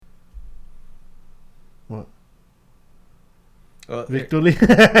What? Victory.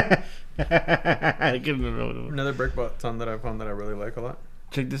 Another Breakbot song that I found that I really like a lot.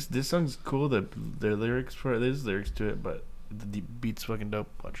 Check this. This song's cool. Their lyrics there's lyrics to it, but the beat's fucking dope.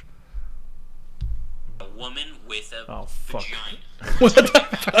 Watch. A woman with a fuck. vagina. What the fuck?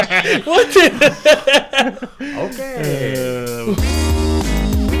 What the? Okay.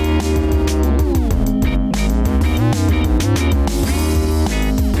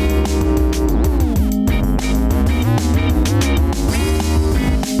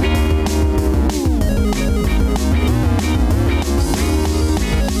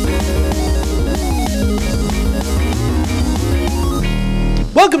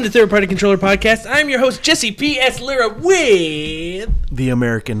 Welcome to Third Party Controller Podcast. I'm your host, Jesse P.S. Lira with... The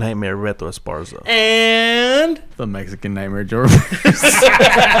American Nightmare, Reto Esparza. And... The Mexican Nightmare, George.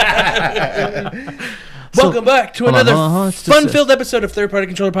 Welcome back to another It's just fun-filled episode of Third Party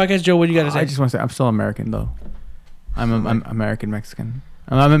Controller Podcast. Joe, what do you got to say? I just want to say I'm still American though. I'm American Mexican.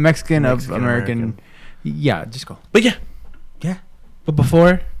 I'm a Mexican of American. Yeah, just go. But yeah. Yeah. But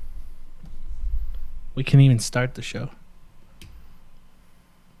before we can even start the show,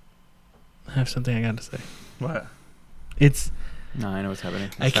 I have something I got to say. What? It's... No, I know what's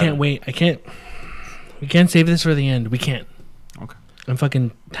happening. I can't wait. We can't save this for the end. We can't. Okay. I'm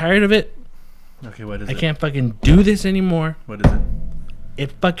fucking tired of it. Okay, what is I it? can't fucking do this anymore. What is it?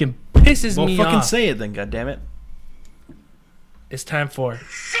 It fucking pisses Well, me fucking off. say it then, goddammit. It's time for...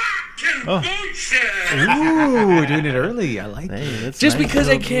 Oh. Ooh, doing it early. I like Hey, it. that's Just nice. because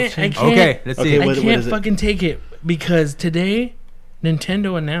I can't... Okay, let's see. Okay, I what can't is it? fucking take it because today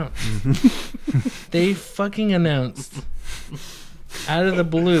Nintendo announced they fucking announced out of the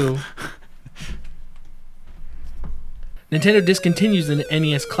blue Nintendo discontinues the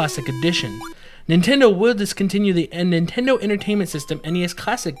NES Classic Edition. Nintendo will discontinue the Nintendo Entertainment System NES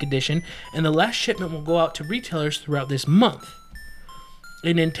Classic Edition, and the last shipment will go out to retailers throughout this month. A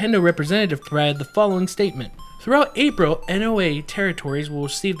Nintendo representative provided the following statement. Throughout April, NOA territories will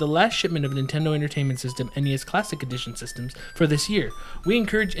receive the last shipment of Nintendo Entertainment System NES Classic Edition systems for this year. We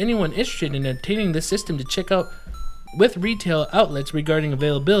encourage anyone interested in obtaining this system to check out with retail outlets regarding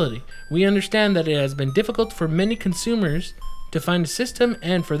availability. We understand that it has been difficult for many consumers to find a system,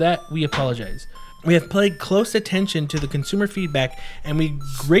 and for that, we apologize. We have paid close attention to the consumer feedback, and we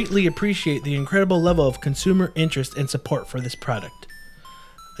greatly appreciate the incredible level of consumer interest and support for this product.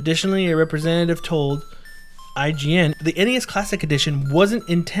 Additionally, a representative told IGN the NES Classic Edition wasn't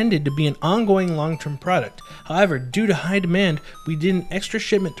intended to be an ongoing long-term product. However, due to high demand, we did an extra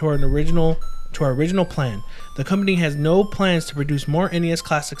shipment to our original plan. The company has no plans to produce more NES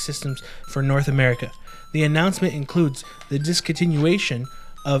Classic systems for North America. The announcement includes the discontinuation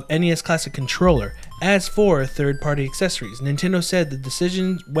of NES Classic Controller. As for third-party accessories, Nintendo said the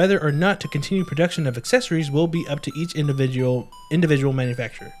decision whether or not to continue production of accessories will be up to each individual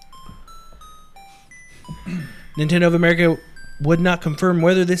manufacturer. Nintendo of America would not confirm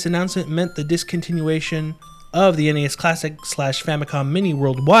whether this announcement meant the discontinuation of the NES Classic / Famicom Mini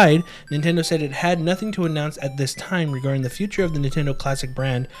worldwide. Nintendo said it had nothing to announce at this time regarding the future of the Nintendo Classic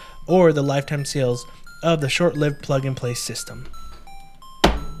brand or the lifetime sales of the short-lived plug-and-play system.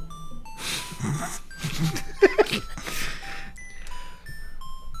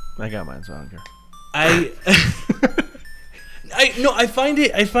 I got mine, so I don't care. I find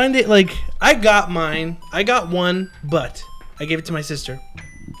it like I got mine. I got one, but I gave it to my sister.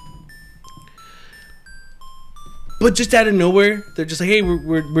 But just out of nowhere, they're just like, "Hey,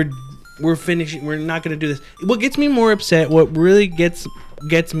 we're finishing. We're not gonna do this." What gets me more upset, what really gets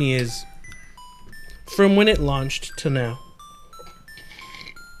me is from when it launched to now.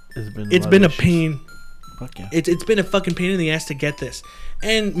 It's been a pain. Fuck yeah. It's been a fucking pain in the ass to get this,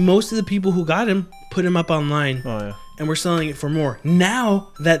 and most of the people who got him put him up online. Oh yeah. And we're selling it for more. Now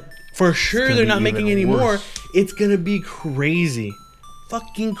that for sure they're not making any more, it's gonna be crazy.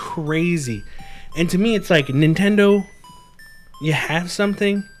 Fucking crazy. And to me, it's like, Nintendo, you have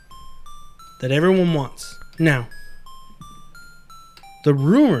something that everyone wants. Now, the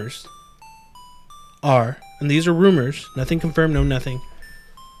rumors are, and these are rumors, nothing confirmed, no nothing,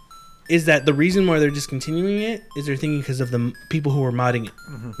 is that the reason why they're discontinuing it is they're thinking because of the people who were modding it.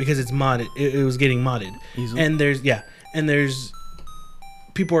 Mm-hmm. Because it's modded. It was getting modded. Easily. And there's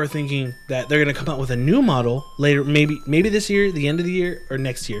people are thinking that they're going to come out with a new model later, maybe this year, the end of the year, or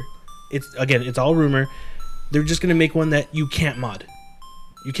next year. It's all rumor. They're just going to make one that you can't mod.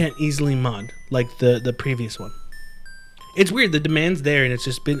 You can't easily mod like the previous one. It's weird. The demand's there, and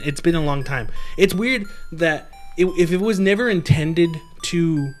it's been a long time. It's weird that if it was never intended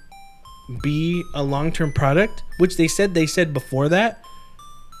to be a long-term product, which they said before that,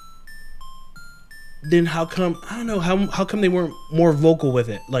 then how come, I don't know, how come they weren't more vocal with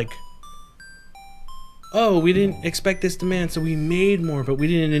it? Like, oh, we didn't expect this demand, so we made more, but we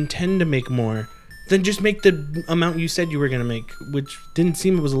didn't intend to make more. Then just make the amount you said you were going to make, which didn't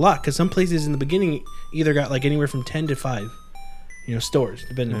seem it was a lot, because some places in the beginning either got like anywhere from 10 to 5, stores,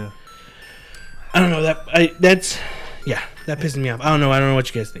 depending. Yeah. I don't know, that pissed me off. I don't know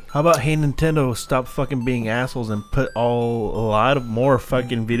what you guys think. How about, hey, Nintendo, stop fucking being assholes and put a lot of more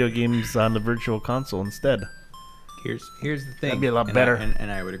fucking video games on the Virtual Console instead. Here's the thing. That'd be a lot better.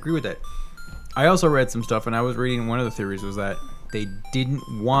 And I would agree with that. I also read some stuff, and I was reading one of the theories was that they didn't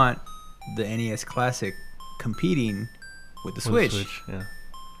want the NES Classic competing with the Switch. Yeah.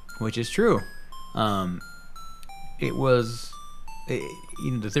 Which is true. It was,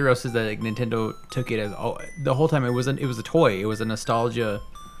 the theory says that Nintendo took it as the whole time. It was a toy. It was a nostalgia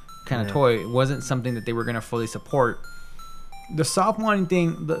kind of toy. It wasn't something that they were gonna fully support. The soft modding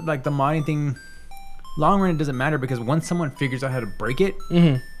thing, the modding thing, long run it doesn't matter because once someone figures out how to break it,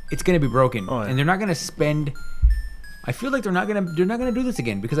 it's gonna be broken, and they're not gonna spend. I feel like they're not gonna do this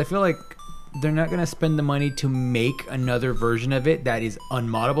again because I feel like they're not gonna spend the money to make another version of it that is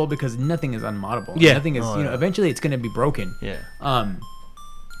unmoddable because nothing is unmoddable. Yeah, nothing is. Eventually it's gonna be broken. Yeah.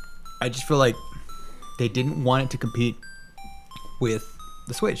 I just feel like they didn't want it to compete with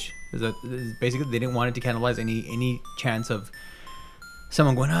the Switch. Basically, they didn't want it to cannibalize any chance of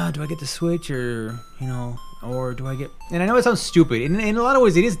someone going, do I get the Switch or or do I get? And I know it sounds stupid. In a lot of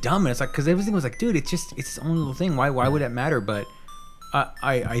ways, it is dumb. And it's like because everything was like, dude, it's its own little thing. Why would that matter? But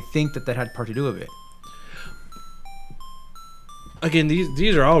I think that had part to do with it. Again,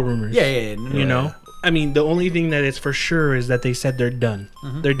 these are all rumors. Yeah. No, I mean, the only thing that is for sure is that they said they're done.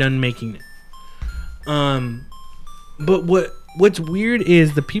 Mm-hmm. They're done making it. But what's weird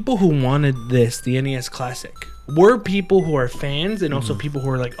is the people who wanted this, the NES Classic, were people who are fans and also people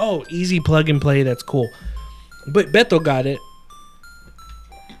who are like, oh, easy plug and play, that's cool. But Beto got it.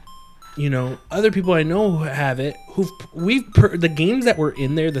 Other people I know who have it, the games that were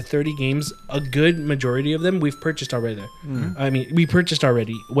in there, the 30 games, a good majority of them we've purchased already there. I mean, we purchased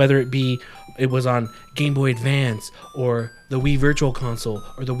already, whether it was on Game Boy Advance or the Wii Virtual Console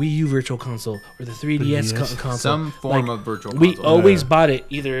or the Wii U Virtual Console or the 3DS console. Some form of virtual console. We always bought it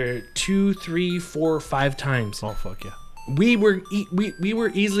either 2, 3, 4, 5 times. Oh, fuck yeah. We were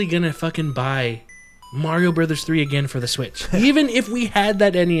easily gonna fucking buy Mario Brothers 3 again for the Switch, even if we had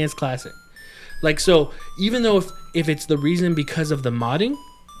that NES Classic. So even though if it's the reason because of the modding,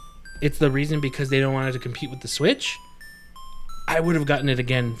 it's the reason because they don't want it to compete with the Switch, I would have gotten it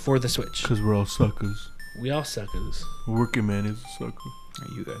again for the Switch. Because we're all suckers. We all suckers. Working man is a sucker.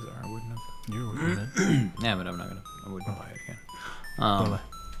 You guys are. I wouldn't have. You're working man. Yeah, but I'm not gonna. I wouldn't buy it again.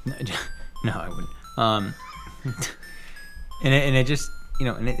 No, I wouldn't. And it just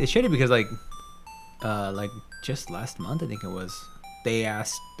and it showed it because like just last month I think it was, they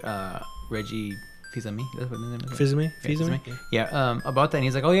asked Reggie Fils-Aimé, that's what his name is. Fils-Aimé? Yeah, about that, and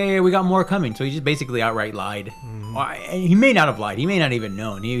he's like, oh yeah, we got more coming. So he just basically outright lied. And he may not have lied. He may not even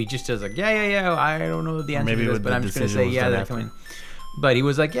known. He just does like, yeah, I don't know the answer to this, but I'm just gonna say they're coming. But he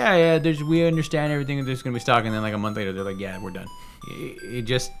was like, yeah, we understand everything. There's gonna be stock, and then like a month later, they're like, yeah, we're done. It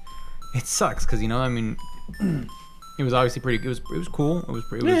sucks because I mean. It was obviously pretty. It was cool. It was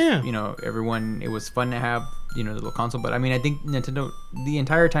everyone. It was fun to have the little console. But I mean, I think Nintendo the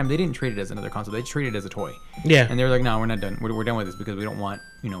entire time they didn't treat it as another console. They treated it as a toy. Yeah. And they were like, no, we're not done. We're done with this because we don't want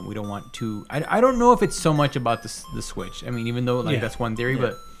we don't want to. I don't know if it's so much about the Switch. I mean, even though that's one theory,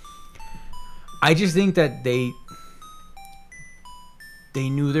 but I just think that they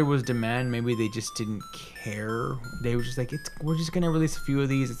knew there was demand. Maybe they just didn't care. They were just like, we're just gonna release a few of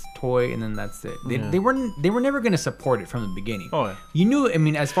these. It's a toy, and then that's it. They were never gonna support it from the beginning. Oh, yeah. You knew. I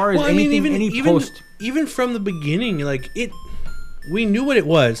mean, as far as even from the beginning, we knew what it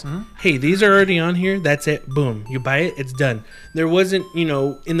was. Mm-hmm. Hey, these are already on here. That's it. Boom. You buy it. It's done. There wasn't,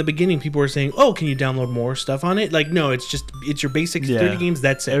 in the beginning, people were saying, oh, can you download more stuff on it? No, it's your basic 30 games.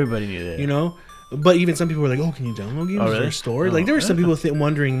 That's it. Everybody knew that. But even some people were like, "Oh, can you download games in your store?" There were some people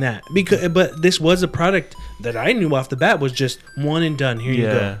wondering that but this was a product that I knew off the bat was just one and done. Here you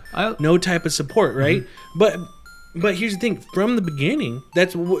go, no type of support, right? Mm-hmm. But here's the thing: from the beginning,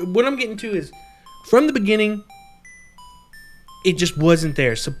 that's what I'm getting to is from the beginning, it just wasn't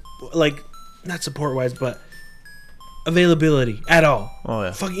there. So, not support wise, but availability at all. Oh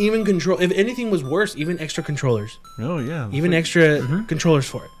yeah. Fuck, even control. If anything was worse, even extra controllers. Oh yeah. Even extra controllers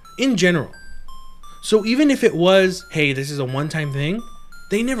for it in general. So even if it was, hey, this is a one-time thing,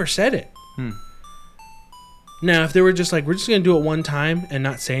 they never said it. Now, if they were just like, we're just going to do it one time and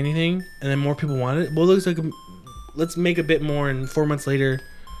not say anything, and then more people wanted it, well, it looks like, let's make a bit more, and 4 months later,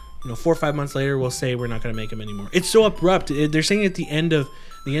 4 or 5 months later, we'll say we're not going to make them anymore. It's so abrupt. They're saying at the end of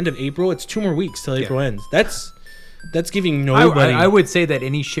April, it's 2 more weeks till April ends. That's giving nobody. I would say that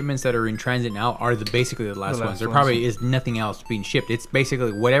any shipments that are in transit now are basically the last ones. There probably is nothing else being shipped. It's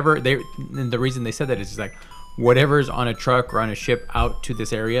basically whatever and the reason they said that is just like whatever's on a truck or on a ship out to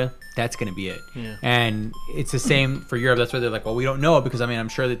this area, that's going to be it. Yeah. And it's the same for Europe. That's why they're like, well, we don't know, because I mean, I'm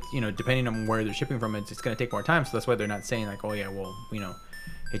sure that, depending on where they're shipping from, it's going to take more time. So that's why they're not saying like, oh yeah, well,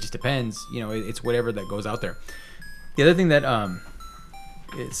 it just depends. It's whatever that goes out there. The other thing that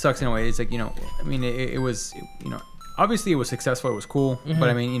it sucks in a way is like, I mean, it was, obviously it was successful, it was cool, but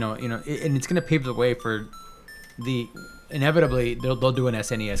I mean, and it's going to pave the way for inevitably they'll do an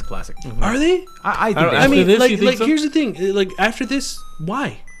SNES Classic. Are they? I think I they I mean, this, like you think so? here's the thing. Like after this,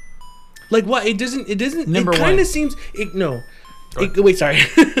 why? Like why? It doesn't. Number it kind one. of seems. Wait, sorry.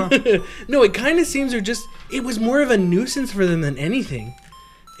 No, it kind of seems it was more of a nuisance for them than anything.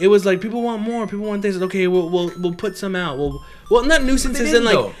 It was like people want more. People want this. Okay, we'll put some out. Well, not nuisances in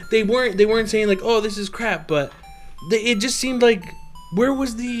like they weren't saying like, oh, this is crap, but it just seemed like. Where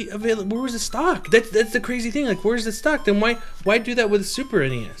was the stock? That's the crazy thing. Like, where's the stock? Then why do that with Super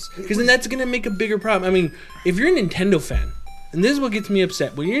NES? Because then that's gonna make a bigger problem. I mean, if you're a Nintendo fan, and this is what gets me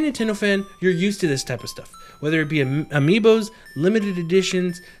upset. When you're a Nintendo fan, you're used to this type of stuff. Whether it be amiibos, limited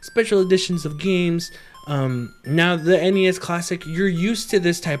editions, special editions of games. Now the NES Classic, you're used to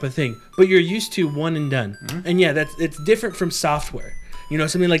this type of thing, but you're used to one and done. Mm-hmm. And yeah, it's different from software.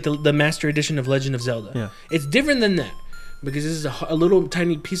 Something like the Master Edition of Legend of Zelda. Yeah. It's different than that. Because this is a little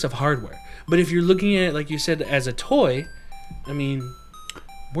tiny piece of hardware. But if you're looking at it, like you said, as a toy, I mean,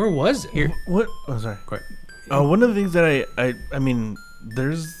 where was it? Here, what? Oh, sorry. Go ahead. One of the things that I mean,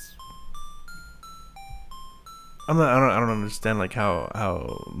 there's. I don't understand like how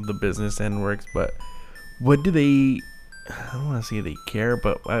the business end works, but what do they? I don't want to say they care,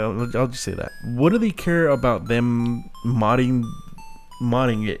 but I'll just say that. What do they care about them modding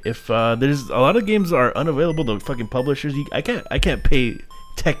it? If there's a lot of games are unavailable to fucking publishers, I can't pay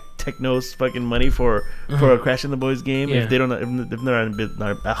Technos fucking money for a Crash and the Boys game if they don't if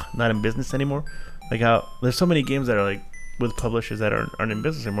they're not in business anymore. Like how there's so many games that are like with publishers that aren't in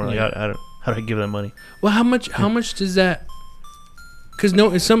business anymore. Like how do I give them money? Well, how much does that? Because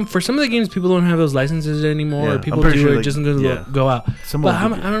for some of the games, people don't have those licenses anymore. Or people do it just go out. But I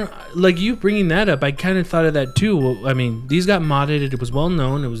don't like you bringing that up. I kind of thought of that too. Well, I mean, these got modded. It was well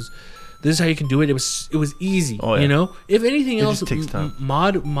known. This is how you can do it. It was easy. Oh, yeah. If anything else,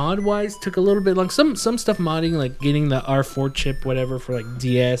 mod wise took a little bit long. Some stuff modding, like getting the R4 chip, whatever, for like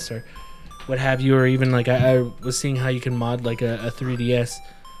DS or what have you, or even like I was seeing how you can mod like a 3DS.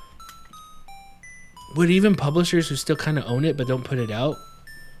 Would even publishers who still kind of own it but don't put it out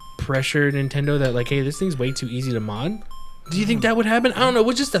pressure Nintendo that like, hey, this thing's way too easy to mod? Do you think that would happen? I don't know. It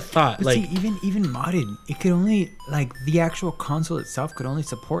was just a thought. But like, see, even modded, it could only the actual console itself could only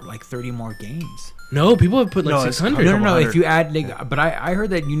support like 30 more games. No, people have put like 600. No. If you add, but I heard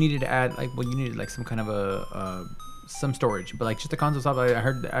that you needed to add some kind of a some storage, but like just the console stuff. I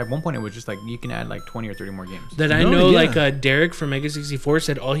heard at one point it was just like you can add like 20 or 30 more games. Like Derek from Mega 64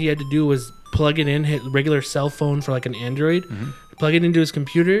 said all he had to do was plug it in, hit regular cell phone for like an Android, plug it into his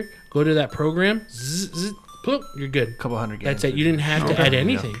computer, go to that program, ploop, you're good. A couple hundred games. That's it. You didn't have to add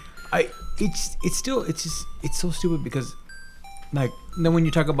anything. It's so stupid because like then when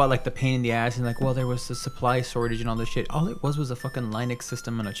you talk about like the pain in the ass and like, well, there was a supply shortage and all this shit, all it was a fucking Linux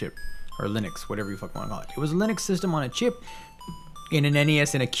system on a chip. Or Linux, whatever you fucking want to call it. It was a Linux system on a chip in an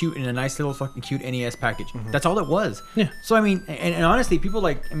NES in a nice little fucking cute NES package. That's all it was. Yeah. So I mean, and honestly, people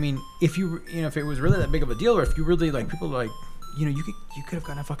if you if it was really that big of a deal, or if you really like people like, you could have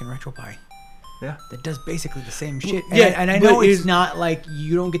gotten a fucking RetroPie. Yeah. That does basically the same shit. Yeah, and I know it's not like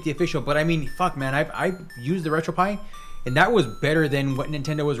you don't get the official, but I mean, fuck, man, I used the RetroPie. And that was better than what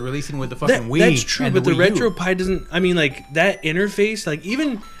Nintendo was releasing with the fucking Wii. That's true, but the Wii U. RetroPie doesn't. I mean, like that interface, like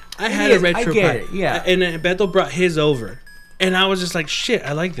even. I had a RetroPie. I get it, yeah. And Beto brought his over. And I was just like, shit,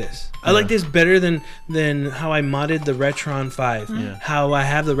 I like this. I like this better than how I modded the Retron 5. Yeah. How I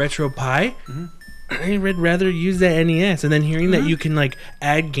have the RetroPie. I'd rather use that NES. And then hearing that you can like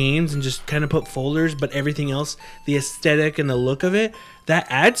add games and just kind of put folders, but everything else, the aesthetic and the look of it, that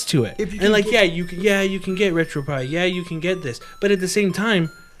adds to it. And like, you can get RetroPie. Yeah, you can get this. But at the same time,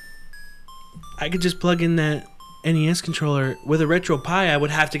 I could just plug in that NES controller with a RetroPie. I would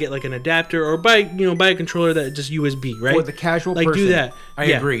have to get like an adapter or buy a controller that just USB, right? For the casual like person, do that. I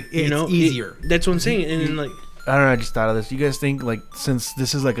agree. It's easier. That's what I'm saying. And then, like, I don't know. I just thought of this. You guys think like since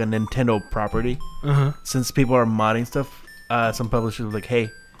this is like a Nintendo property, since people are modding stuff, some publishers are like, hey,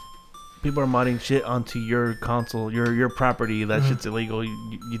 people are modding shit onto your console, your property. That shit's illegal.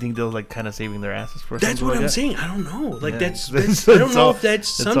 You think they're like kind of saving their asses for? That's what like I'm that? saying. I don't know. Like that's That's I don't know all- if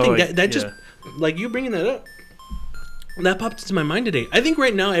that's that's something all, like, that just like you bringing that up. That popped into my mind today. I think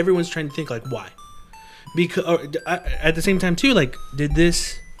right now everyone's trying to think like why, because at the same time too, like did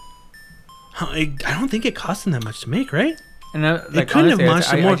this? I don't think it cost them that much to make, right? And like, couldn't have honestly, launched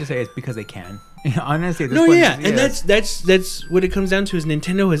some more. I just say it's because they can. Honestly, at this No, point, yeah, and that's what it comes down to. Is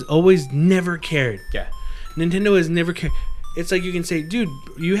Nintendo has always never cared. yeah. Nintendo has never cared. It's like you can say, dude,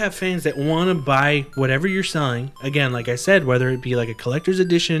 you have fans that want to buy whatever you're selling. Again, like I said, whether it be like a collector's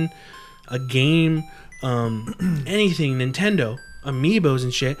edition, a game, anything, Nintendo, amiibos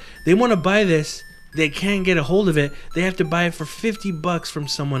and shit. They want to buy this. They can't get a hold of it. They have to buy it for $50 from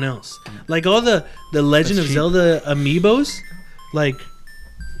someone else. Like all the Legend of cheap. Zelda amiibos, like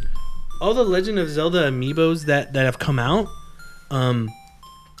all the Legend of Zelda amiibos that have come out,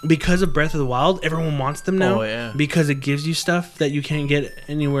 because of Breath of the Wild, everyone wants them now. Oh, yeah. Because it gives you stuff that you can't get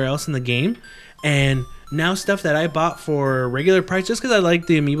anywhere else in the game. And now stuff that I bought for regular price, just because I like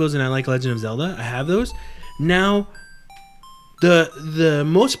the amiibos and I like Legend of Zelda, I have those. Now, the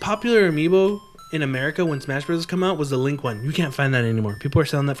most popular amiibo in America when Smash Bros. Come out was the Link one. You can't find that anymore. People are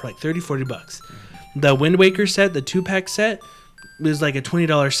selling that for like $30-$40. The Wind Waker set, the 2-pack set, was like a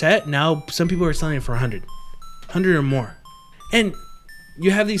 $20 set. Now some people are selling it for $100 or more. And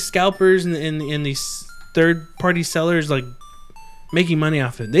you have these scalpers and these third-party sellers like making money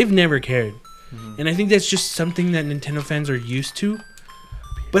off it. They've never cared. And I think that's just something that Nintendo fans are used to.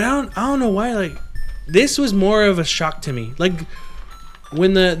 But I don't know why, like, this was more of a shock to me. Like,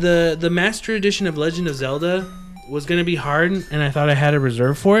 when the Master Edition of Legend of Zelda was going to be hard, and I thought I had a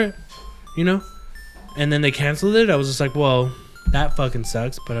reserve for it, you know? And then they canceled it, I was just like, well, that fucking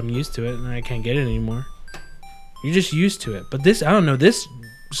sucks, but I'm used to it, and I can't get it anymore. You're just used to it. But this, I don't know, this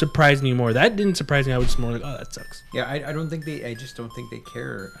surprised me more. That didn't surprise me. I was just more like, oh, that sucks. Yeah, I just don't think they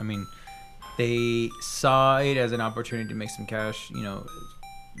care. I mean, they saw it as an opportunity to make some cash, you know,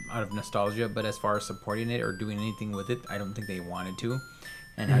 out of nostalgia, but as far as supporting it or doing anything with it, I don't think they wanted to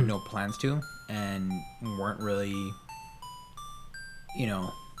and had no plans to, and weren't really, you know,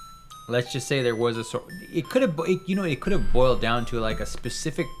 let's just say there was a sort, it could have boiled down to like a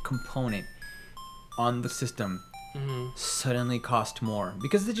specific component on the system suddenly cost more,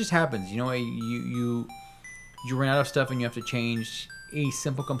 because it just happens, you know, you run out of stuff and you have to change a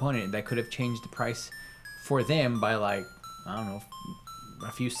simple component that could have changed the price for them by like, I don't know,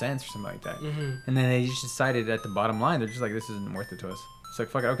 a few cents or something like that. And then they just decided at the bottom line, they're just like, this isn't worth it to us. It's like,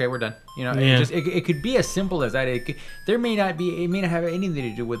 fuck it, okay, we're done. You know, Yeah. it could be as simple as that. It may not have anything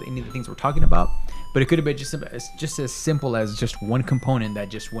to do with any of the things we're talking about, but it could have been just as simple as just one component that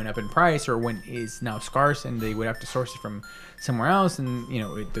just went up in price, or is now scarce, and they would have to source it from somewhere else. And you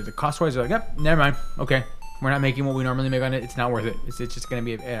know, the cost wise, they're like, yep, never mind. Okay, we're not making what we normally make on it. It's not worth it. It's just gonna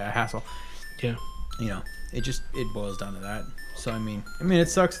be a hassle. Yeah. You know, it boils down to that. So I mean, it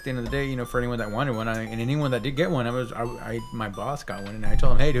sucks at the end of the day, you know, for anyone that wanted one, and anyone that did get one. My boss got one, and I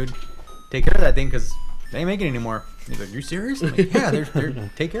told him, hey, dude, take care of that thing because they ain't making it anymore. He's like, you serious? I'm like, yeah, they're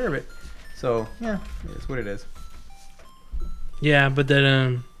take care of it. So yeah, it's what it is. Yeah, but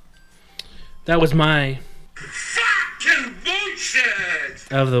that was my Fucking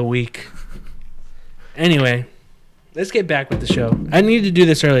bullshit! of the week. Anyway, let's get back with the show. I needed to do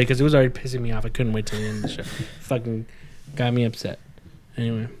this early because it was already pissing me off. I couldn't wait till the end of the show. Fucking got me upset.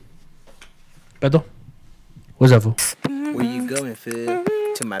 Anyway, Beto, what's up, fool? Where you going, fool?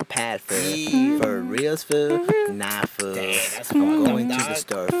 To my pad, fool. For reals, fool? Nah, fool. I'm going to the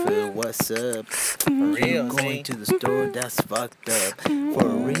store, fool. What's up? I'm going to the store, that's fucked up. For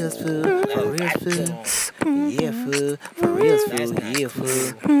reals, fool? For reals, fool? Yeah, fool. For reals, fool? Yeah,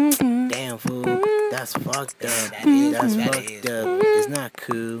 fool. Damn, fool. That's fucked up. That's fucked up. It's not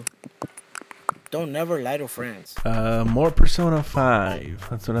cool. Don't never lie to friends. More Persona 5.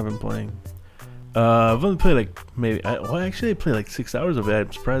 That's what I've been playing. I've only played like I played like 6 hours of it.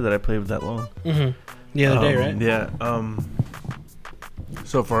 I'm surprised that I played that long. The other day, right? Yeah.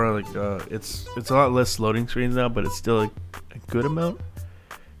 So far, like, it's a lot less loading screens now, but it's still like a good amount.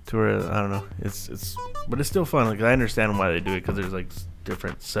 To where I don't know, but it's still fun. Like I understand why they do it because there's like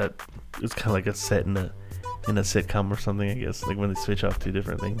different set. It's kind of like a set in a sitcom or something, I guess. Like when they switch off to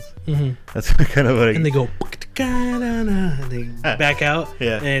different things. That's kind of like. And they go, and they back out.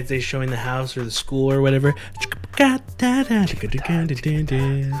 Yeah. And they're showing the house or the school or whatever. Is that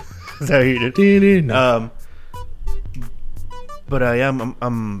what you did? No. But yeah,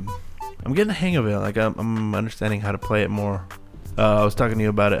 I'm getting the hang of it. Like I'm understanding how to play it more. I was talking to you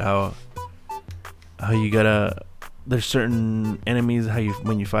about it, how you gotta there's certain enemies how you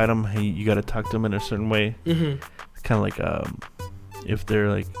when you fight them, you got to talk to them in a certain way. Mm-hmm. It's kind of like if they're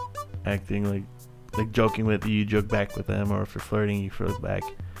like acting like joking with you, joke back with them, or if you're flirting, you flirt back.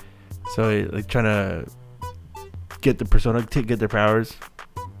 So like trying to get the persona, get their powers.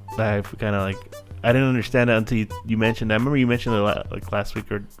 I kind of like I didn't understand that until you mentioned that. I remember you mentioned it like last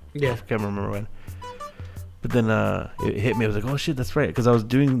week or Yeah. I can't remember when. But then it hit me. I was like, oh shit, that's right, because I was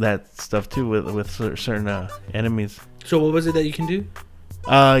doing that stuff too with certain enemies. So what was it that you can do?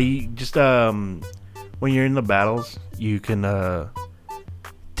 You just when you're in the battles, you can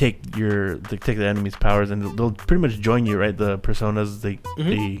take the enemy's powers, and they'll pretty much join you, right? The personas,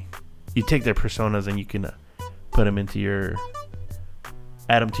 you take their personas and you can put them into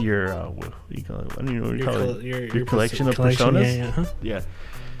add them to your what do you call it? I don't know what you call it. Your collection of personas. Yeah, huh? Yeah.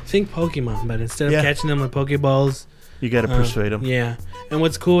 Think Pokemon, but instead of Yeah. catching them with Pokeballs, You got to persuade them. Yeah, and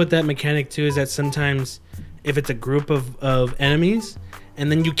what's cool with that mechanic too is that sometimes if it's a group of enemies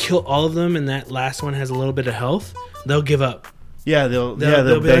and then you kill all of them and that last one has a little bit of health, they'll give up. Yeah, they'll be beg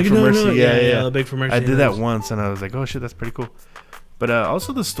like, for "No, mercy. no." Yeah, they'll beg for mercy. I did and that those- once, and I was like, "Oh shit, that's pretty cool." But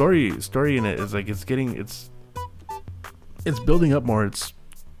also the story in it is like it's building up more.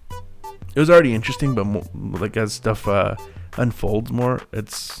 It was already interesting, but more, like as stuff unfolds more,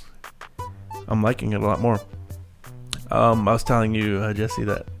 I'm liking it a lot more. I was telling you, Jesse,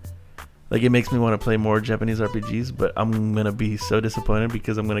 that like it makes me want to play more Japanese RPGs, but I'm gonna be so disappointed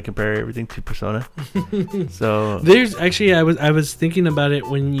because I'm gonna compare everything to Persona. So There's actually I was thinking about it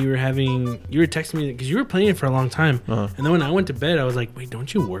when you were texting me because you were playing it for a long time, Uh-huh. and then when I went to bed, I was like, wait,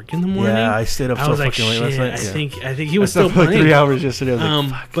 don't you work in the morning? yeah, I stayed up I so was like, fucking late last shit, night. I think he was I still slept for like playing. 3 hours yesterday. I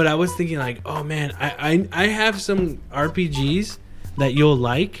was like, fuck. But I was thinking like, oh man, I have some RPGs that you'll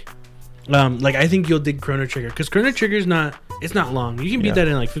like. Like I think you'll dig Chrono Trigger because Chrono Trigger's not long. You can beat Yeah. that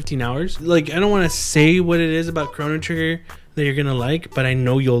in like 15 hours. Like I don't want to say what it is about Chrono Trigger that you're gonna like, but I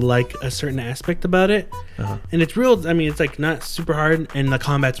know you'll like a certain aspect about it. Uh-huh. And it's real. I mean, it's like not super hard, and the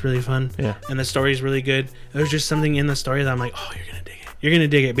combat's really fun. Yeah. And the story's really good. There's just something in the story that I'm like, oh, you're gonna dig it. You're gonna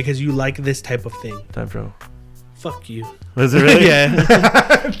dig it because you like this type of thing. Time travel. Fuck you. Was it really?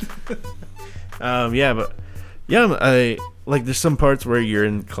 Yeah. Yeah, but yeah, I like. There's some parts where you're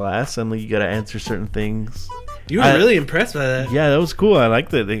in class and like, you gotta answer certain things. You were really impressed by that. Yeah, that was cool. I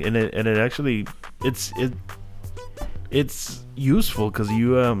liked it, and it actually it's useful because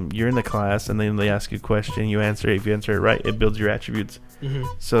you're in the class and then they ask you a question, you answer it. If you answer it right, it builds your attributes. Mm-hmm.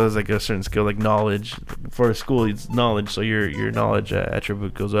 So there's like a certain skill, like knowledge. For a school, it's knowledge, so your knowledge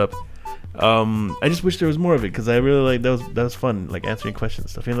attribute goes up. I just wish there was more of it because I really like that was fun, like answering questions and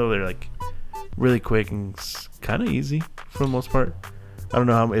stuff. Even though they're like really quick and kind of easy for the most part. I don't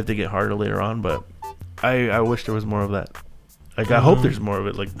know if they get harder later on, but I wish there was more of that. Like I hope there's more of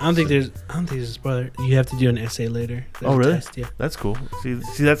it. Like I don't think there's a spoiler. You have to do an essay later. There's Oh a really? test, yeah. That's cool. See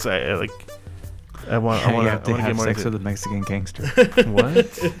that's I like. I want You have to get have more sex into with a Mexican gangster. it.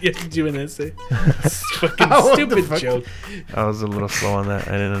 What? You have to do an essay. It's fucking What the stupid fuck? joke. I was a little slow on that.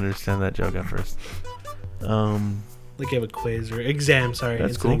 I didn't understand that joke at first. Like you have a quiz or exam. Sorry,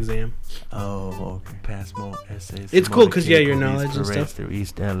 That's it's cool. an exam. Oh, okay. Pass more essays. It's from cool all 'cause, the yeah, your police knowledge and parades stuff. through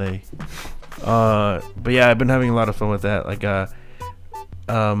East LA. But yeah, I've been having a lot of fun with that. Like, I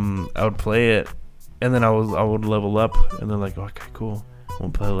would play it, and then I would level up, and then like, okay, cool. I'm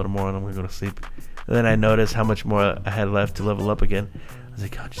gonna play a little more, and I'm gonna go to sleep. And then I noticed how much more I had left to level up again. I was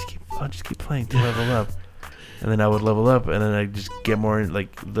like, I'll just keep playing to level up. And then I would level up, and then I just get more.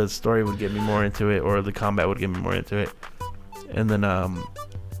 Like the story would get me more into it, or the combat would get me more into it. And then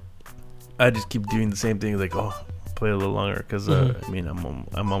I just keep doing the same thing. Like, oh, play a little longer because I mean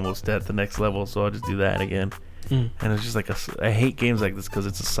I'm almost at the next level, so I'll just do that again. And it's just like I hate games like this because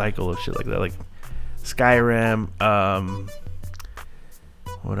it's a cycle of shit like that. Like Skyrim.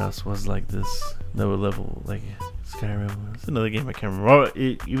 What else was like this? That would level like Skyrim. It's another game I can't remember. Oh,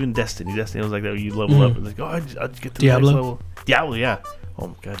 even Destiny. Destiny was like that. You level up and like, oh, I'll just get to Diablo? the next level. Diablo, yeah. Oh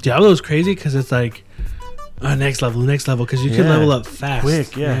my god. Diablo's crazy because it's like next level, because you can Yeah. level up fast.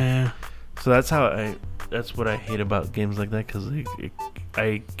 Quick, yeah. So that's what I hate about games like that because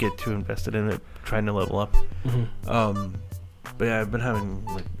I get too invested in it trying to level up. But yeah, I've been having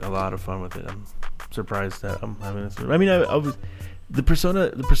like a lot of fun with it. I'm surprised that I'm having this. I mean, I was the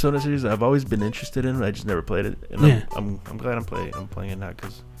Persona series I've always been interested in. I just never played it, and Yeah. I'm glad I'm playing it now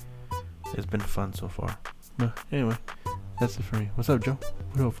because it's been fun so far. But anyway, that's it for me. What's up, Joe?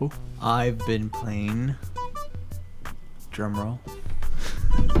 What up, fool? I've been playing drumroll.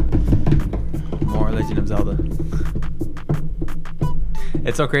 More Legend of Zelda.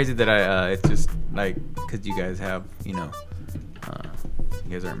 It's so crazy that it's just like because you guys have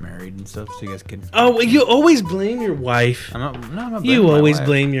guys aren't married and stuff, so you guys can. Oh, well, you always blame your wife. I'm not You blaming my always wife.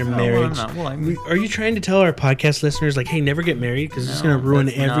 blame your No, marriage. I'm not. Well, I mean, Are you trying to tell our podcast listeners, like, hey, never get married because it's going to ruin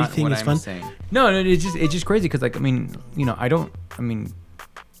that's not everything what that's I'm fun? saying. No, it's just crazy because, like, I mean, you know, I don't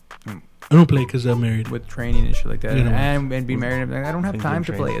I don't play because I'm married. with training and shit like that, You know. and being married, and everything, I don't have And time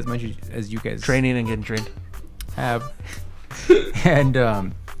to getting play as much as you guys Training and getting trained. have. And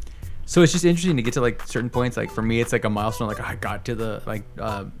so it's just interesting to get to like certain points. Like for me, it's like a milestone. Like I got to the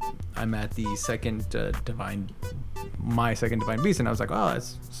I'm at the second divine beast, and I was like, oh,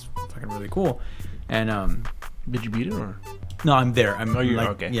 that's fucking really cool. And Did you beat it or no, I'm there. I'm you're- like,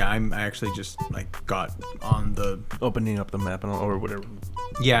 okay. yeah, I actually just like got on the opening up the map and all, or whatever?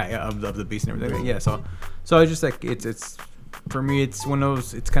 yeah of the beast and everything. Yeah, so I just like it's for me, it's one of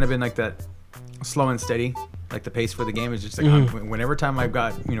those. It's kind of been like that slow and steady. Like the pace for the game is just like whenever time I've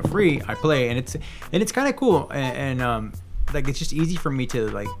got free, I play, and it's kind of cool, and like it's just easy for me to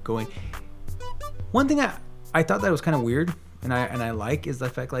like go in. One thing I thought that was kind of weird, and I like is the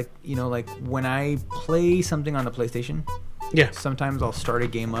fact like like when I play something on the PlayStation, Yeah. sometimes I'll start a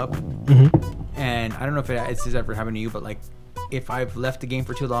game up, and I don't know if it's ever happened to you, but like if I've left the game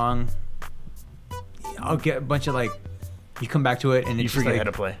for too long, I'll get a bunch of like you come back to it and You it's forget just, how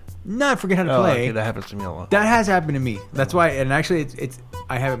like, to play. not forget how to Oh, play. okay, that happens to me a lot. That has happened to me. That's why, and actually, it's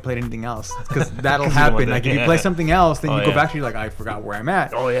I haven't played anything else because that'll 'Cause you don't want happen. that, Like if you yeah. play something else, then Oh, you go yeah. back to you're like I forgot where I'm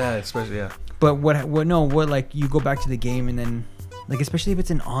at. Oh yeah, especially yeah. But what like you go back to the game and then like especially if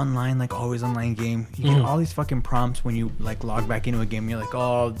it's an online like always online game, you get all these fucking prompts when you like log back into a game. You're like,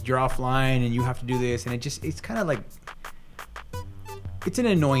 oh, you're offline and you have to do this, and it's kind of like it's an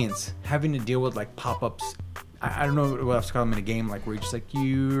annoyance having to deal with like pop-ups. I don't know what else to call them in a game, like where you're just like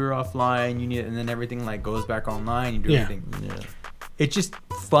you're offline, you need, and then everything like goes back online. You do Yeah. everything. Yeah. It's just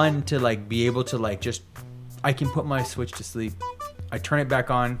fun to like be able to like just I can put my Switch to sleep. I turn it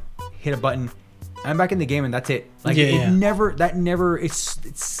back on, hit a button, I'm back in the game, and that's it. Like Yeah, it yeah. never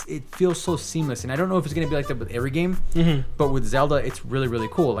it feels so seamless, and I don't know if it's gonna be like that with every game, but with Zelda, it's really really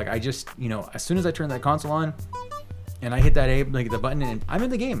cool. Like I just as soon as I turn that console on, and I hit that like the button, and I'm in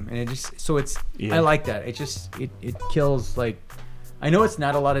the game, and it just so it's Yeah. I like that. It just it kills like. I know it's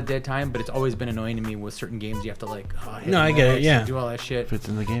not a lot of dead time, but it's always been annoying to me with certain games. You have to like hit No, I get it, X yeah. and do all that shit. If it's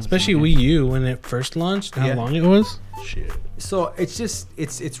in the game, Especially it's in Wii U when it first launched, how Yeah. long it was. Shit. So it's just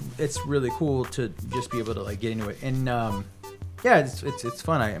it's really cool to just be able to like get into it, and yeah, it's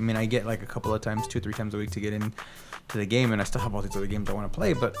fun. I mean, I get like a couple of times, 2-3 times a week to get in to the game, and I still have all these other games I want to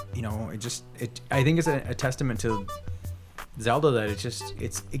play, but I think it's a testament to Zelda that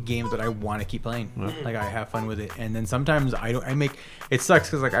it's a game that I want to keep playing. Like I have fun with it, and then sometimes it sucks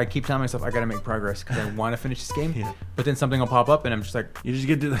because like I keep telling myself I gotta make progress because I want to finish this game, Yeah. but then something will pop up and I'm just like, You just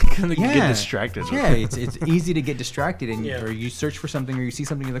get to kind of yeah, get distracted. Yeah, it's easy to get distracted, and Yeah. or you search for something or you see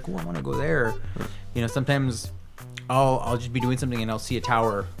something, you're like, oh, I want to go there. Sometimes I'll just be doing something and I'll see a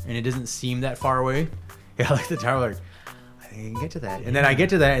tower and it doesn't seem that far away. Yeah, like the tower, like I think I can get to that, and then I get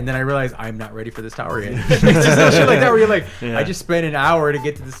to that, and then I realize I'm not ready for this tower yet. It's just no shit like that where you're like, Yeah. I just spent an hour to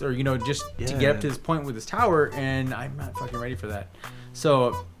get to this, or just to get Yeah. up to this point with this tower, and I'm not fucking ready for that.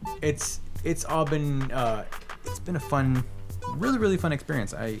 So it's all been it's been a fun, really really fun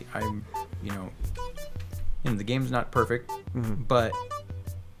experience. I'm the game's not perfect, but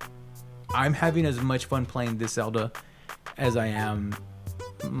I'm having as much fun playing this Zelda as I am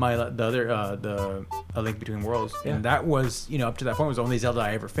the A Link Between Worlds, and that was up to that point was the only Zelda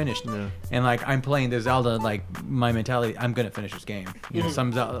I ever finished. Yeah. And like I'm playing the Zelda, like my mentality, I'm gonna finish this game. A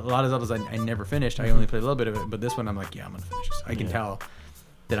lot of Zeldas I never finished. I only played a little bit of it, but this one I'm like, yeah, I'm gonna finish this. I can tell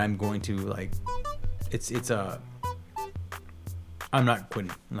that I'm going to like. I'm not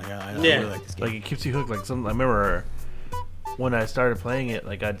quitting. Like I really like this game. Like it keeps you hooked. Like I remember when I started playing it,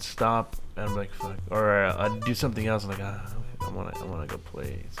 like I'd stop and I'm like fuck, or I'd do something else. And like I want to go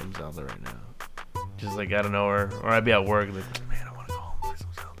play some Zelda right now. Just like I don't know, or I'd be at work and like man, I want to go home and play some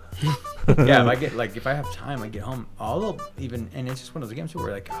Zelda. Yeah, if I have time, I get home. And it's just one of those games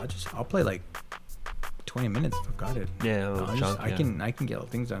where like I'll play like 20 minutes if I've got it. Yeah, a little chunk, I can get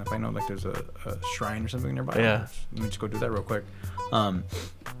things done if I know like there's a shrine or something nearby. Yeah. Let me just go do that real quick.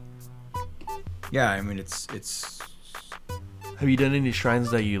 Yeah, I mean it's Have you done any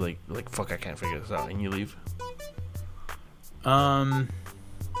shrines that you like fuck I can't figure this out and you leave?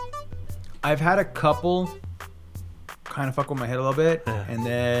 I've had a couple kind of fuck with my head a little bit, Yeah. and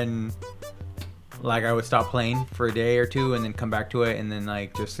then like I would stop playing for a day or two and then come back to it and then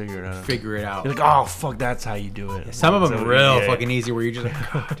like just Figure it out. out. You're like, oh fuck, that's how you do it. Some of them So, are real yeah. fucking easy where you're just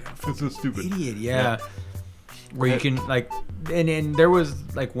like, God, It's so stupid. idiot, yeah. Where you can like, and there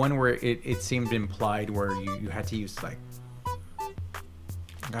was like one where it seemed implied where you had to use like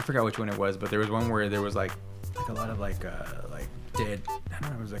I forgot which one it was, but there was one where there was like a lot of like dead, I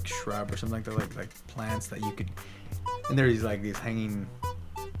don't know, it was like shrub or something like that, like plants that you could, and there was like these hanging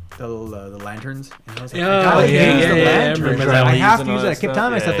the lanterns. And I was like, I have to use it. I kept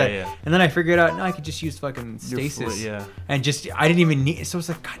telling myself that, and then I figured out no, I could just use fucking stasis. And just I didn't even need. So it's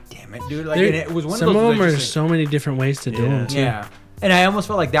like, God damn it, dude! Like and it was one some of those. Some of them are so many different ways to do them too. Yeah. And I almost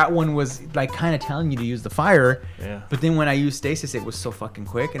felt like that one was like kind of telling you to use the fire. Yeah. But then when I used stasis, it was so fucking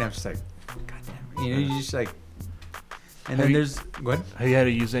quick, and I was just like, God damn it. You know, you just like. And then there's. Go ahead. Have you had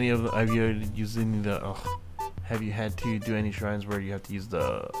to use any of the? Have you used any of the? Have you had to do any shrines where you have to use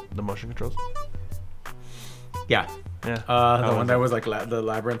the motion controls? Yeah. Yeah. The one that was like the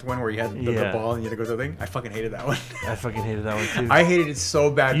labyrinth one where you had the ball and you had to go to the thing. I fucking hated that one. I fucking hated that one too. I hated it so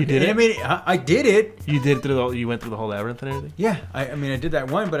bad. You did it? I mean, I did it. You did it through you went through the whole labyrinth and everything? Yeah. I mean, I did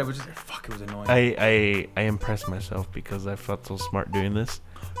that one, but I was just like, fuck, it was annoying. I impressed myself because I felt so smart doing this.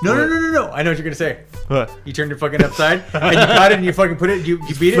 No. I know what you're gonna say. What? You turned it fucking upside and you got it and you fucking put it. You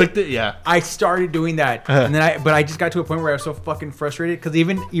beat Flicked it. Yeah. I started doing that, and then I just got to a point where I was so fucking frustrated because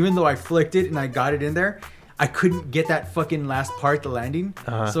even though I flicked it and I got it in there, I couldn't get that fucking last part, the landing.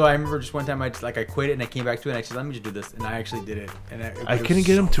 So I remember just one time I quit it and I came back to it and I said, let me just do this, and I actually did it. And I couldn't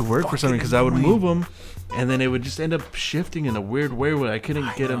get them to work for something because I would move them, and then it would just end up shifting in a weird way where I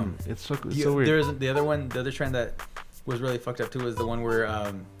couldn't get them. It's so weird. There's the other trend that was really fucked up too was the one where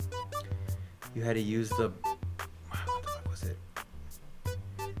you had to use the what the fuck was it?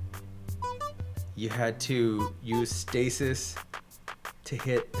 You had to use stasis to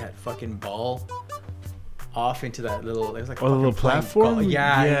hit that fucking ball off into that little. It was like a little platform.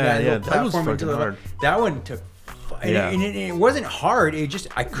 Yeah. That was fucking hard. That one took. And it wasn't hard. It just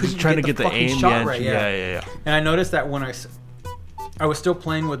I couldn't just trying to get the fucking aim shot right. Yeah. And I noticed that when I was still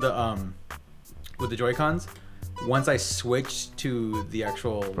playing with the Joy-Cons. Once I switched to the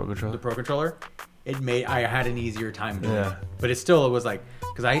actual Pro Controller, I had an easier time doing it. But it was like,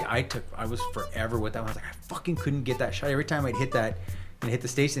 because I was forever with that one. I was like, I fucking couldn't get that shot. Every time I'd hit that and hit the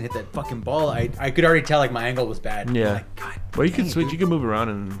station, hit that fucking ball, I could already tell like my angle was bad. Yeah. Like, God, well, you can switch. You can move around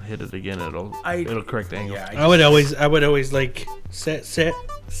and hit it again. It'll correct the angle. Yeah, I would always like set.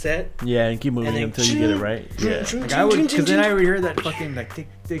 Yeah, and keep moving until you get it right. Yeah. Like because then I would hear that fucking like tick,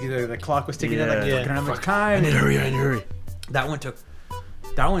 the clock was ticking down like fucking how much time. I need to hurry. That one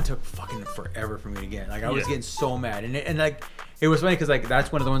took fucking forever for me to get. Like I was getting so mad, and like it was funny because like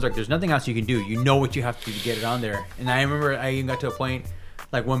that's one of the ones like there's nothing else you can do. You know what you have to do to get it on there. And I remember I even got to a point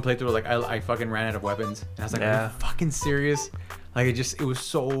like one playthrough like I fucking ran out of weapons, and I was like, are you fucking serious? Like it was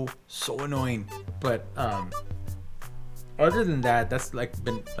so annoying. But other than that, that's like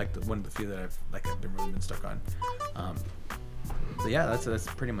been like one of the few that I've been stuck on. So yeah, that's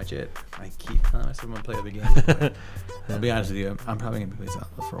pretty much it. I keep telling myself I'm gonna play the game. I'll be honest with you, I'm probably gonna be playing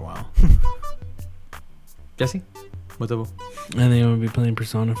Zelda for a while. Jesse, what's up? I think I'm gonna be playing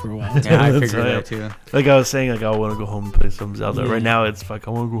Persona for a while. Yeah, I figured that too. Like I was saying, like I want to go home and play some Zelda. Right now, it's like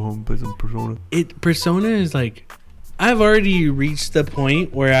I want to go home and play some Persona. Persona is like, I've already reached the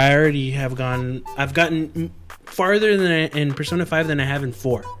point where I already have I've gotten farther in Persona 5 than I have in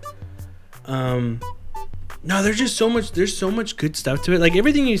 4. No, there's just there's so much good stuff to it. Like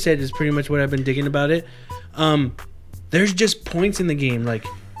everything you said is pretty much what I've been digging about it. There's just points in the game, like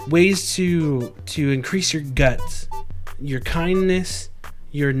ways to increase your guts, your kindness,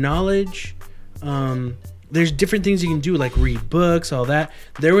 your knowledge. There's different things you can do, like read books, all that.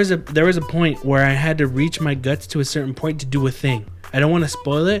 There was a point where I had to reach my guts to a certain point to do a thing. I don't want to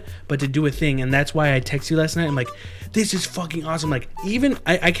spoil it, but to do a thing, and that's why I texted you last night. I'm like, this is fucking awesome. Like even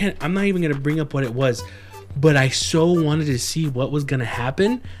I'm not even gonna bring up what it was. But I so wanted to see what was gonna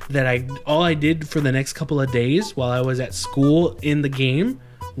happen that all I did for the next couple of days while I was at school in the game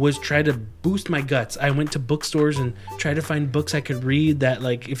was try to boost my guts. I went to bookstores and tried to find books I could read that,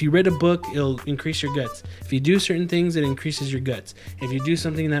 like, if you read a book, it'll increase your guts. If you do certain things, it increases your guts. If you do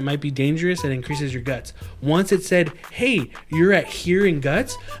something that might be dangerous, it increases your guts. Once it said, hey, you're at here in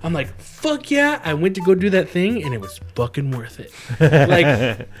guts, I'm like, fuck yeah. I went to go do that thing and it was fucking worth it.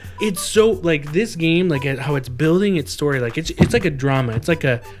 Like, it's so, like, this game, like how it's building its story, like it's like a drama. It's like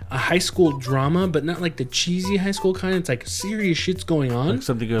a high school drama, but not like the cheesy high school kind. It's like serious shit's going on. Like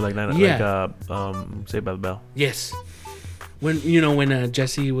something good, like Saved by the Bell. Yes. When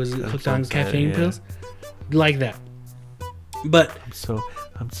Jesse was hooked on caffeine pills, like that. But I'm so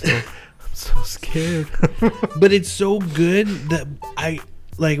scared. But it's so good that I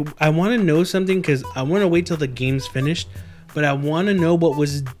want to know something, because I want to wait till the game's finished, but I want to know what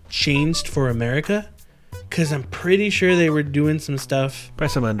was changed for America, Because I'm pretty sure they were doing some stuff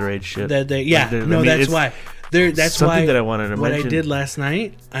Probably some underage shit. that they. Yeah, Like, no, that's it's why. That's something why. that I wanted to what mention. I did last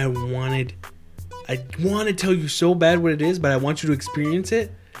night, I want to tell you so bad what it is, but I want you to experience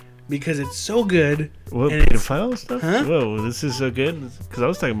it because it's so good. What, and it's- pedophile stuff? Huh? Whoa, this is so good. Because I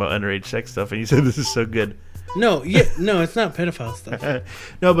was talking about underage sex stuff, and you said this is so good. No, no, it's not pedophile stuff.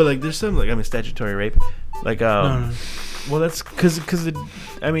 No, but like, there's some statutory rape. Like, No. well, that's because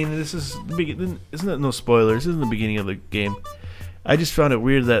this is the beginning. Isn't that no spoilers? This is the beginning of the game. I just found it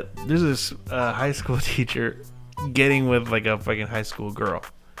weird that there's this high school teacher getting with like a fucking high school girl,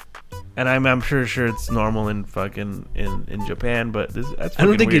 and I'm sure it's normal in fucking in Japan, but that's I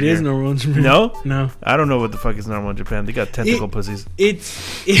don't think weird it is here. normal in Japan. No, No. I don't know what the fuck is normal in Japan. They got tentacle pussies. It's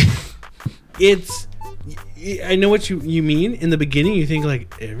I know what you mean. In the beginning, you think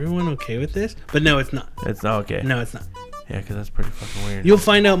like everyone okay with this, but no, it's not. It's not okay. No, it's not. Yeah, because that's pretty fucking weird. You'll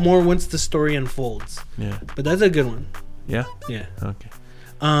find out more once the story unfolds. Yeah. But that's a good one. Yeah. Yeah. Okay.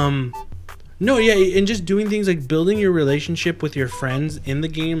 No, yeah, and just doing things like building your relationship with your friends in the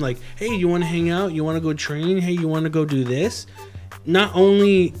game. Like, hey, you want to hang out? You want to go train? Hey, you want to go do this? Not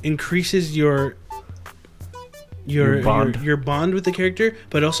only increases your bond. your bond with the character,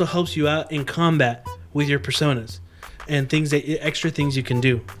 but also helps you out in combat with your personas and extra things you can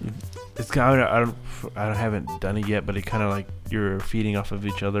do. It's kind of I haven't done it yet, but it kind of like you're feeding off of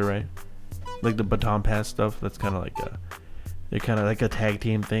each other, right? Like the baton pass stuff. That's kind of like they're kind of like a tag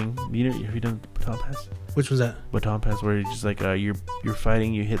team thing. Have you done baton pass? Which was that? Baton pass, where it's just like you're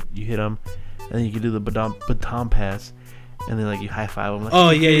fighting, you hit them, and then you can do the baton pass, and then like you high five them. Like, Oh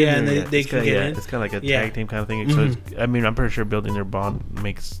yeah, and they it's can kinda, get yeah, in. it's kind of like a Yeah. tag team kind of thing. Mhm. So I'm pretty sure building their bond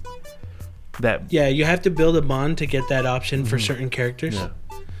makes that. Yeah, you have to build a bond to get that option for certain characters. Yeah.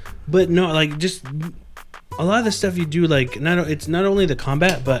 But no, like just a lot of the stuff you do, like it's not only the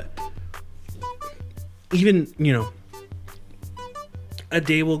combat, but even a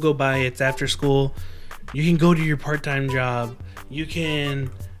day will go by. It's after school. You can go to your part-time job. You can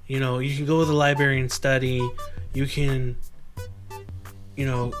you can go to the library and study. You can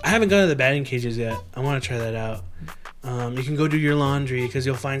I haven't gone to the batting cages yet. I want to try that out. You can go do your laundry because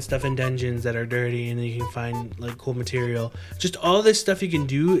you'll find stuff in dungeons that are dirty, and then you can find like cool material. Just all this stuff you can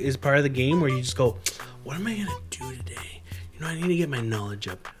do is part of the game where you just go, what am I gonna do today? I need to get my knowledge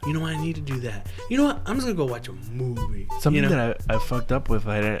up. I need to do that. You know what? I'm just gonna go watch a movie. Something that I fucked up with,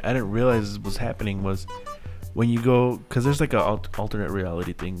 I didn't realize was happening, was when you go, because there's like a alternate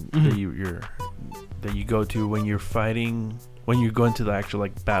reality thing that you go to when you're fighting, when you go into the actual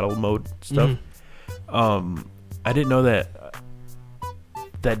like battle mode stuff. I didn't know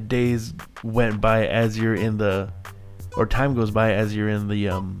that days went by as you're in or time goes by as you're in the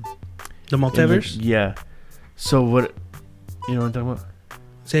multiverse. Yeah. So what? You know what I'm talking about?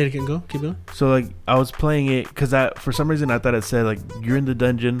 Say it again. Go. Keep going. So like I was playing it because for some reason I thought it said like you're in the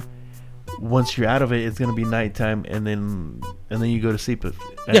dungeon. Once you're out of it, it's gonna be nighttime, and then you go to sleep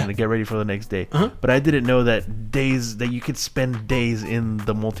and get ready for the next day. Uh-huh. But I didn't know that you could spend days in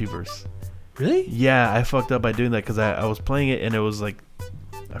the multiverse. Really? Yeah, I fucked up by doing that because I was playing it and it was like,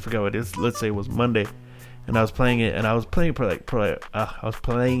 I forgot what it is. Let's say it was Monday, and I was playing it and I was playing I was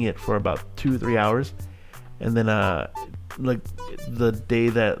playing it for about 2-3 hours, and then like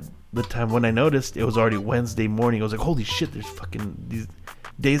the time when I noticed it was already Wednesday morning. I was like, holy shit! There's fucking these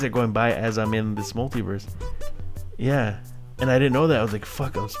days are going by as I'm in this multiverse. Yeah, and I didn't know that. I was like,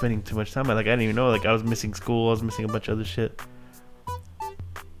 fuck! I was spending too much time. I didn't even know. Like I was missing school. I was missing a bunch of other shit.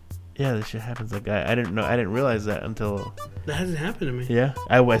 Yeah, this shit happens. Like I didn't know. I didn't realize that until. That hasn't happened to me. Yeah,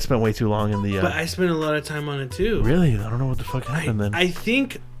 I spent way too long in the. But I spent a lot of time on it too. Really, I don't know what the fuck happened then. I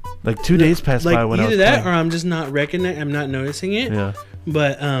think like 2 days passed by when I was either that playing. or I'm just not I'm not noticing it. Yeah.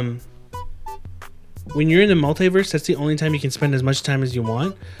 But when you're in the multiverse, that's the only time you can spend as much time as you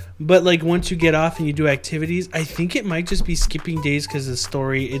want. But like once you get off and you do activities, I think it might just be skipping days because the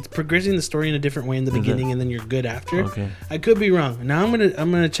story, it's progressing the story in a different way in the beginning and then you're good after. Okay. I could be wrong. Now I'm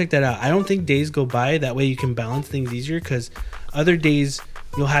gonna check that out. I don't think days go by. That way you can balance things easier because other days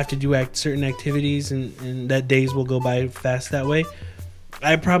you'll have to do certain activities and that days will go by fast that way.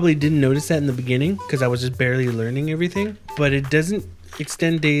 I probably didn't notice that in the beginning because I was just barely learning everything, but it doesn't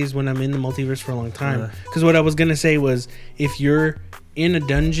extend days when I'm in the multiverse for a long time. Because what I was gonna say was, if you're in a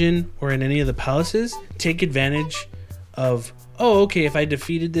dungeon or in any of the palaces, take advantage of, okay, if I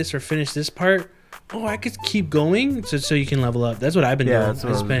defeated this or finished this part, I could keep going so you can level up. That's what I've been doing. That's what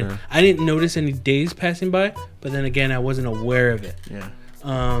I was doing. I didn't notice any days passing by, but then again, I wasn't aware of it. Yeah.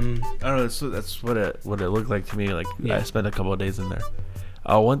 I don't know. That's what it looked like to me. Like I spent a couple of days in there.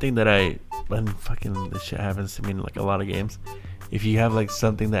 One thing that when fucking this shit happens to me in like a lot of games, if you have like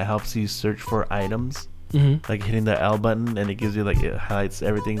something that helps you search for items, like hitting the L button, and it gives you like it highlights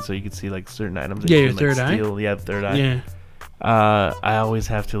everything, so you can see like certain items. Yeah, you your can, like, third eye? steal. Yeah, the third eye. Yeah. I always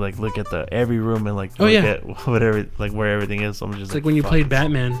have to like look at every room and like look at whatever, like where everything is. So I'm just It's like when you played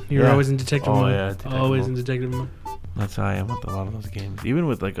Batman, you were always in detective mode. Yeah, detective always mode. in detective mode. That's how I am with a lot of those games. Even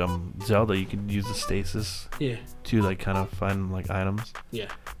with like Zelda, you can use the stasis Yeah. to like kind of find like items. Yeah.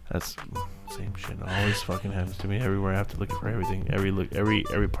 That's same shit. It always fucking happens to me everywhere. I have to look for everything,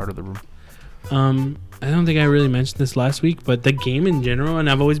 every part of the room. I don't think I really mentioned this last week, but the game in general, and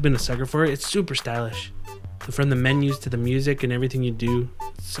I've always been a sucker for it. It's super stylish. From the menus to the music and everything you do,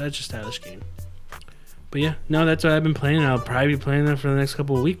 it's such a stylish game. But yeah, no, that's what I've been playing. I'll probably be playing that for the next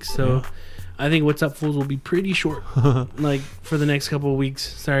couple of weeks. So I think What's Up Fools will be pretty short, like for the next couple of weeks.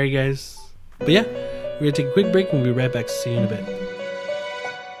 Sorry, guys. But yeah, we're gonna take a quick break and we'll be right back. See you in a bit.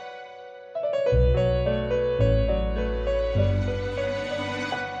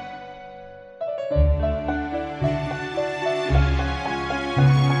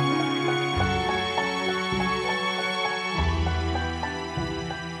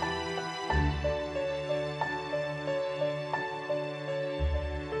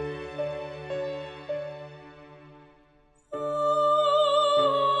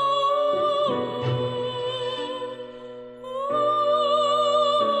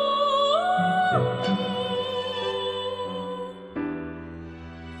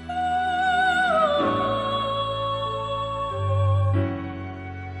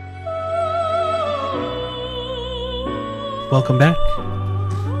 Welcome back.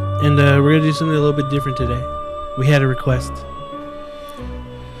 And we're going to do something a little bit different today. We had a request.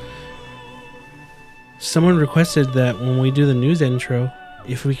 Someone requested that when we do the news intro,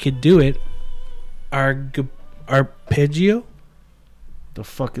 if we could do it, arpeggio? The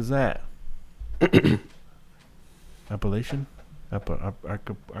fuck is that? Appellation?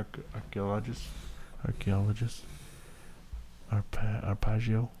 Archaeologist?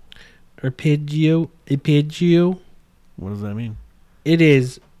 Arpeggio? Arpeggio. What does that mean? It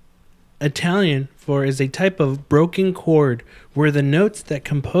is Italian for is a type of broken chord where the notes that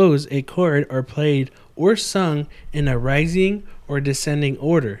compose a chord are played or sung in a rising or descending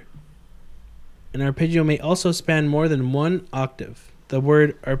order. An arpeggio may also span more than one octave. The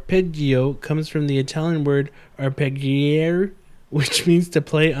word arpeggio comes from the Italian word arpeggiare, which means to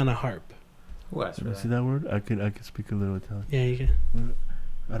play on a harp. You see that word? I could speak a little Italian. Yeah, you can.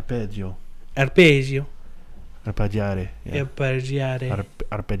 Arpeggio. Arpeggio. Arpeggiare. Yeah. Arpeggiare.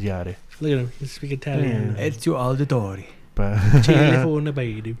 Arpeggiare. Look at him. He speaks Italian. Ezio Auditore. Telephone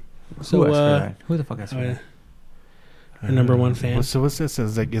baby. Who asked for that? Who the fuck asked for that? Our number one fan. So what's this?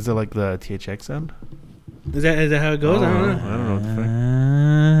 Is it like the THX sound? Is that how it goes? I don't know. I don't know what the fuck.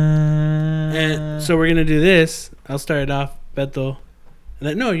 And so we're gonna do this. I'll start it off, Beto. And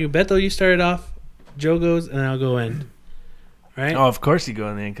then, no, Beto, you start it off. Joe goes, and I'll go end. All right. Oh, of course you go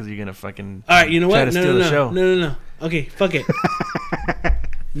in there because you're gonna fucking. All right. You know try what? to steal the show. No. Okay, fuck it.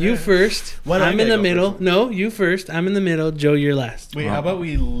 You first. I'm in the middle. First? No, you first. I'm in the middle. Joe, you're last. Wait, how about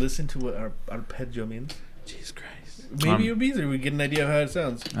we listen to what arpeggio means? Jesus Christ. Maybe it means, or we get an idea of how it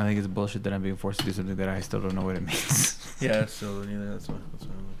sounds. I think it's bullshit that I'm being forced to do something that I still don't know what it means. Yeah, so neither. That's what I'm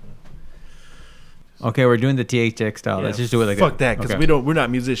looking at. Okay, we're doing the THX style. Yeah, Let's just do it like fuck that, because we're not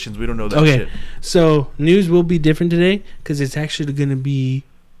musicians. We don't know that shit. So news will be different today because it's actually going to be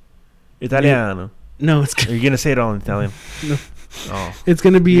Italiano. No, it's. Are you gonna say it all in Italian? No. Oh. It's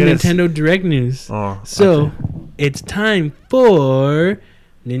going to be Nintendo Direct news. Oh. So it's time for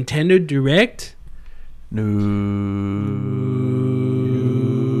Nintendo Direct.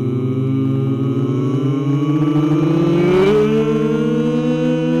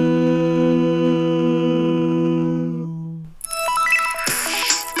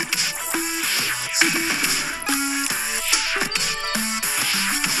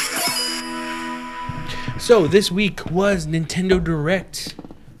 So this week was Nintendo Direct.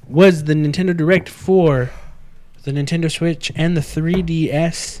 Was the Nintendo Direct for the Nintendo Switch and the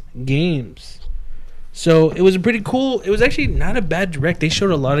 3DS games. So it was a pretty cool. It was actually not a bad Direct. They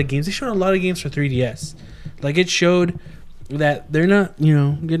showed a lot of games. They showed a lot of games for 3DS. Like it showed that they're not,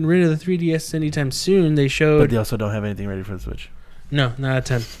 getting rid of the 3DS anytime soon. They showed, but they also don't have anything ready for the Switch. No, not a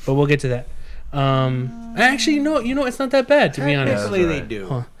ton. But we'll get to that. Actually, no. It's not that bad to be honest. Technically, they do.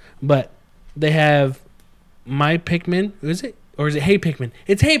 Huh. But they have My Pikmin. Is it? Or is it Hey Pikmin?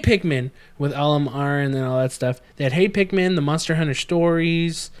 It's Hey Pikmin with LMR and then all that stuff. They had Hey Pikmin, the Monster Hunter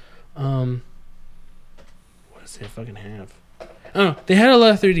Stories. What does they fucking have? I don't know. They had a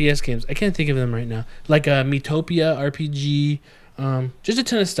lot of 3DS games. I can't think of them right now. Like Miitopia RPG. Just a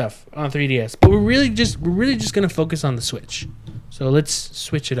ton of stuff on 3DS. But we're really just gonna focus on the Switch. So let's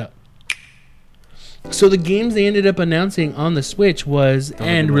switch it up. So the games they ended up announcing on the Switch was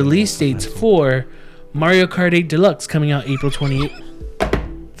and release dates for Mario Kart 8 Deluxe coming out April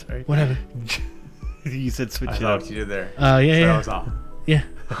 28th. Sorry. What happened? You said switch I it saw up. what you did there. Yeah. That was all. Yeah.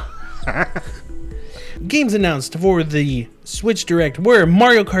 Games announced for the Switch Direct were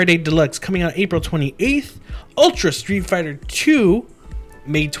Mario Kart 8 Deluxe coming out April 28th, Ultra Street Fighter 2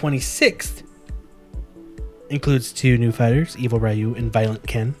 May 26th, includes 2 new fighters, Evil Ryu and Violent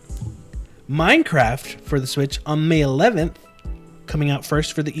Ken. Minecraft for the Switch on May 11th, coming out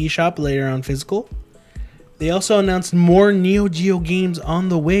first for the eShop, later on physical. They also announced more Neo Geo games on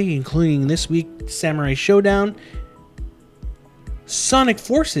the way, including this week Samurai Showdown, Sonic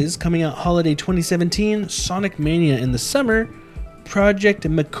Forces coming out holiday 2017, Sonic Mania in the summer, Project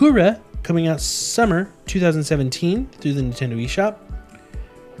Makura coming out summer 2017 through the Nintendo eShop,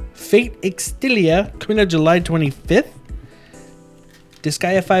 Fate Extilia coming out July 25th,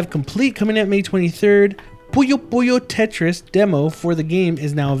 Disgaea 5 Complete coming out May 23rd, Puyo Puyo Tetris demo for the game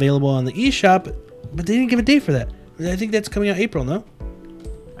is now available on the eShop, but they didn't give a date for that. I think that's coming out April, no?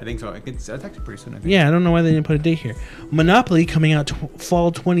 I think so. That's actually pretty soon, I think. Yeah, I don't know why they didn't put a date here. Monopoly coming out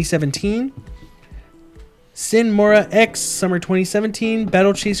fall 2017. Sin Mora X summer 2017.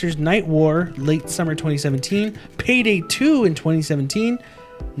 Battle Chasers Night War late summer 2017. Payday 2 in 2017.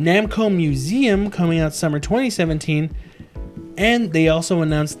 Namco Museum coming out summer 2017. And they also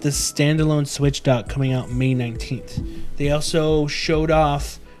announced the standalone Switch dock coming out May 19th. They also showed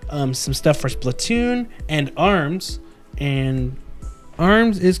off some stuff for Splatoon and ARMS. And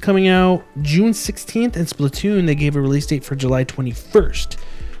ARMS is coming out June 16th, and Splatoon, they gave a release date for July 21st.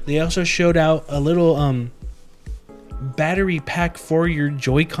 They also showed out a little battery pack for your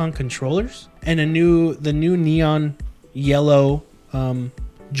Joy-Con controllers and the new neon yellow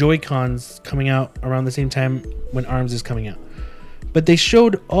Joy-Cons coming out around the same time when ARMS is coming out. But they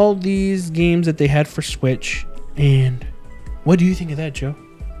showed all these games that they had for Switch, and what do you think of that, Joe?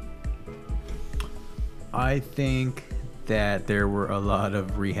 I think that there were a lot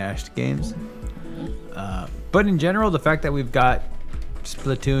of rehashed games. But in general, the fact that we've got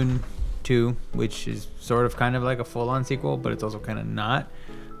Splatoon 2, which is sort of kind of like a full-on sequel, but it's also kind of not,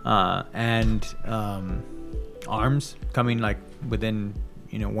 and ARMS coming like within,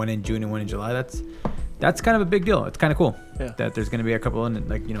 one in June and one in July, that's kind of a big deal. It's kind of cool that there's going to be a couple of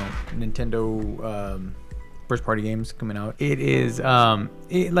Nintendo first party games coming out. It is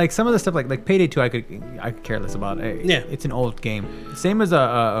like some of the stuff like Payday 2 I could care less about. It's an old game. Same as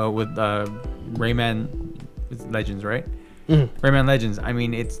with Rayman Legends, right? Mm-hmm. Rayman Legends. I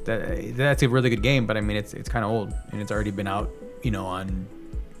mean, that's a really good game, but I mean it's kind of old and it's already been out,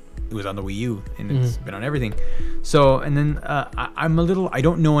 it was on the Wii U and it's been on everything. So, and then I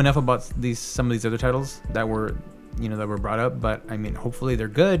don't know enough about some of these other titles that were brought up, but I mean, hopefully they're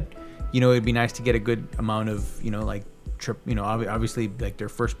good. It'd be nice to get a good amount of, obviously like their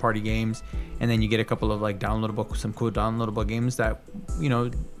first party games, and then you get a couple of like some cool downloadable games that,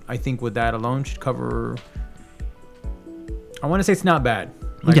 I think with that alone should cover. I want to say it's not bad.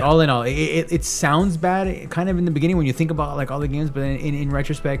 All in all, it sounds bad kind of in the beginning when you think about like all the games, but in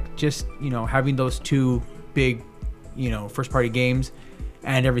retrospect, just, having those 2 big, first party games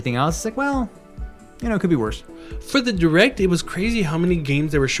and everything else, it's like, well, it could be worse. For the Direct, it was crazy how many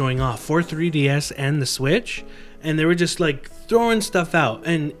games they were showing off for 3DS and the Switch, and they were just like throwing stuff out.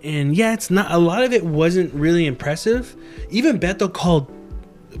 And yeah, it's not, a lot of it wasn't really impressive. Even Beto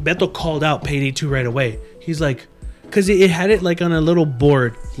called out Payday 2 right away. He's like, because it had it like on a little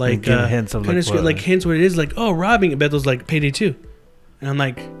board, like hints of hints what it is, like, oh, robbing. And Beto's like Payday 2, and I'm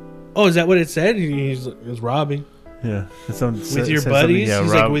like, oh, is that what it said? He's like, it's robbing. Yeah, with your buddies.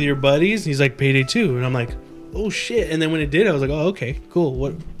 He's like, with your buddies. He's like Payday 2, and I'm like, oh shit. And then when it did, I was like, oh, okay,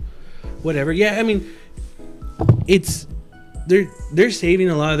 cool. Whatever. Yeah, I mean, they're saving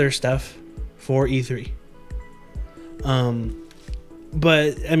a lot of their stuff for E3.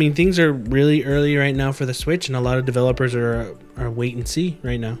 But I mean, things are really early right now for the Switch, and a lot of developers are wait and see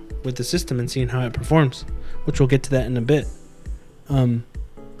right now with the system and seeing how it performs, which we'll get to that in a bit.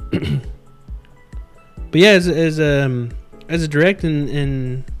 But yeah, as a Direct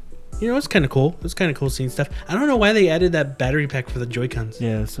and it's kind of cool. It's kind of cool seeing stuff. I don't know why they added that battery pack for the Joy-Cons.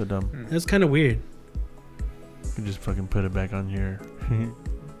 Yeah, that's so dumb. That's kind of weird. You can just fucking put it back on here.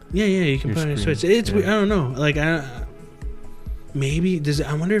 Yeah, you can put it on your Switch. It's weird. I don't know. Like maybe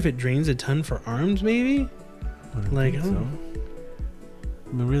I wonder if it drains a ton for ARMS. Maybe. Like, I don't know.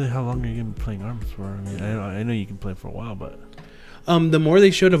 I mean, really, how long are you gonna be playing ARMS for? I mean, I know you can play for a while, but the more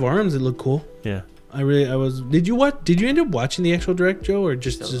they showed of ARMS, it looked cool. Yeah. Did you end up watching the actual Direct, Joe, or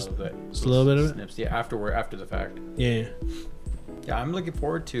just a little bit of it? Snips, yeah, after the fact. Yeah. Yeah, I'm looking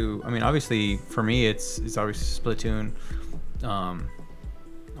forward to. I mean, obviously for me, it's obviously Splatoon,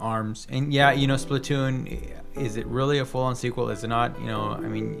 ARMS, and yeah, you know, Splatoon. Is it really a full-on sequel? Is it not? You know, I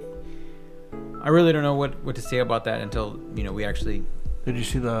mean, I really don't know what to say about that until you know we actually. Did you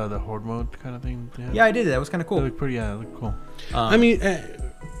see the horde mode kind of thing? Yeah, I did. That was kind of cool. It looked pretty. Yeah, it looked cool. I mean,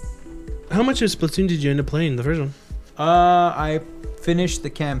 how much of Splatoon did you end up playing the first one? I finished the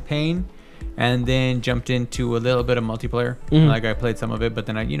campaign. And then jumped into a little bit of multiplayer. Mm-hmm. Like I played some of it, but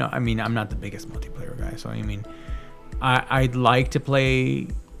then I'm not the biggest multiplayer guy. So I mean, I'd like to play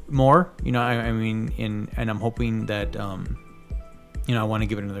more. You know, and I'm hoping that you know I want to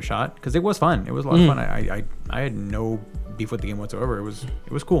give it another shot because it was fun. It was a lot of fun. I had no beef with the game whatsoever.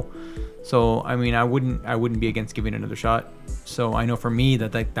 It was cool. So I mean, I wouldn't be against giving it another shot. So I know for me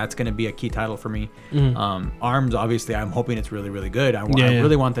that's going to be a key title for me. ARMS, obviously, I'm hoping it's really, really good. I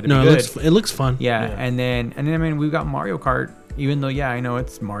really want that to be good. It looks fun. Yeah. And then I mean, we've got Mario Kart. Even though, yeah, I know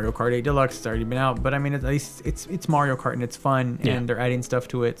it's Mario Kart 8 Deluxe. It's already been out, but I mean, at least it's Mario Kart and it's fun, and they're adding stuff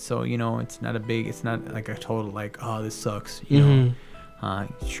to it. So you know, it's not like a total like, oh, this sucks. You know,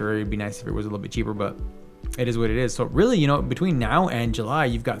 sure, it'd be nice if it was a little bit cheaper, but it is what it is. So really, you know, between now and July,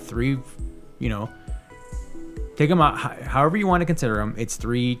 you've got 3, you know, take them out however you want to consider them. It's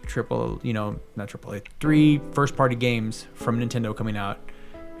 3 3 first party games from Nintendo coming out.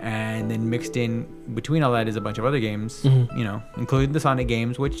 And then mixed in between all that is a bunch of other games, you know, including the Sonic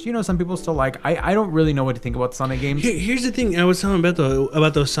games, which, you know, some people still like. I don't really know what to think about Sonic games. Here's the thing I was telling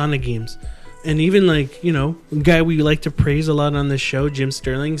about those Sonic games. And even like, you know, a guy we like to praise a lot on this show, Jim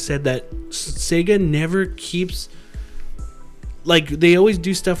Sterling, said that Sega never keeps, like, they always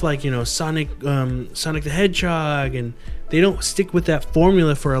do stuff like, you know, Sonic the Hedgehog, and they don't stick with that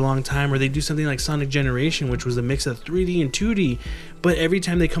formula for a long time, or they do something like Sonic Generation, which was a mix of 3D and 2D. But every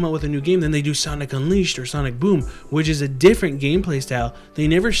time they come out with a new game, then they do Sonic Unleashed or Sonic Boom, which is a different gameplay style. They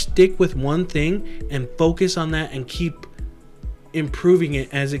never stick with one thing and focus on that and keep improving it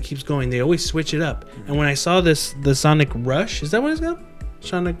as it keeps going. They always switch it up. And when I saw the Sonic Rush, is that what it's called?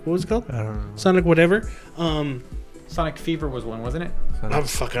 Sonic, what was it called? I don't know. Sonic whatever. Sonic Fever was one, wasn't it? Oh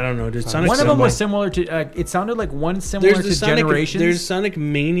fuck, I don't know, dude. Sonic one of them was similar to. It sounded like one similar to Generations. There's Sonic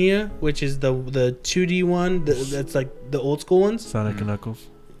Mania, which is the 2D one. That's like the old school ones. Sonic and Knuckles.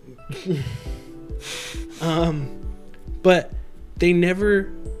 But they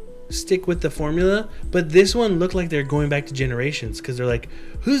never stick with the formula. But this one looked like they're going back to Generations because they're like,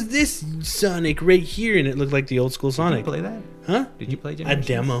 "Who's this Sonic right here?" And it looked like the old school Sonic. Did you play that? Huh? Did you play Generations? A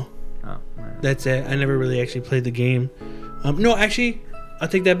demo. Oh, right. That's it. I never really actually played the game. No, actually, I'll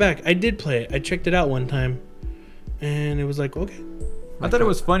take that back. I did play it. I checked it out one time, and it was like, okay. I thought it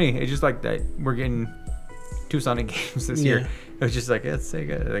was funny. It's just like that we're getting 2 Sonic games this year. It was just like, it's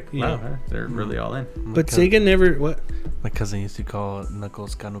Sega. Like, wow, huh? They're really all in. But Sega never, what? My cousin used to call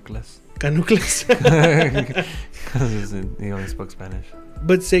Knuckles Canucles. Canucles. Because he only spoke Spanish.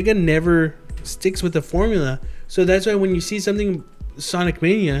 But Sega never sticks with the formula. So that's why when you see something Sonic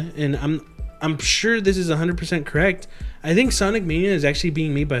Mania, and I'm sure this is 100% correct, I think Sonic Mania is actually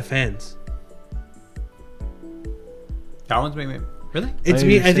being made by fans. That one's being made. Really?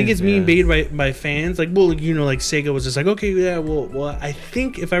 I think it's being made by fans. Like, well, you know, like Sega was just like, okay, yeah, well, I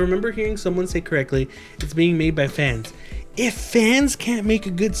think if I remember hearing someone say correctly, it's being made by fans. If fans can't make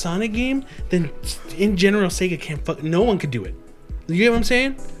a good Sonic game, then in general, Sega can't. No one could do it. You get what I'm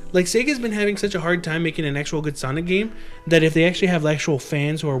saying? Like, Sega's been having such a hard time making an actual good Sonic game that if they actually have actual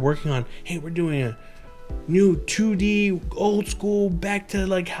fans who are working on, hey, we're doing a new 2D, old school, back to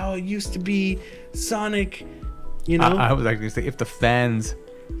like how it used to be Sonic, you know? I was actually going to say, if the fans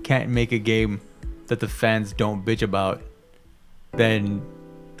can't make a game that the fans don't bitch about, then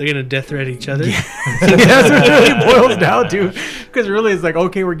they're going to death threat each other? Yeah. That's what it really boils down to. Because really, it's like,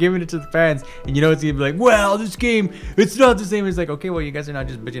 okay, we're giving it to the fans. And you know, it's going to be like, well, this game, it's not the same. It's like, okay, well, you guys are not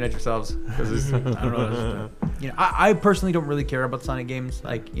just bitching at yourselves. Because I don't know. You know, I personally don't really care about Sonic games.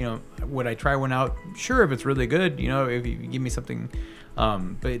 Like, you know, would I try one out? Sure, if it's really good. You know, if you give me something.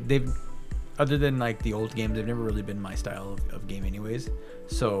 But they've, other than like the old games, they've never really been my style of game anyways.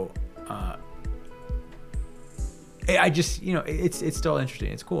 So, I just, you know, it's still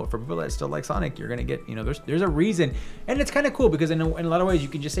interesting. It's cool for people that still like Sonic. You're gonna get, you know, there's a reason, and it's kind of cool because in a lot of ways you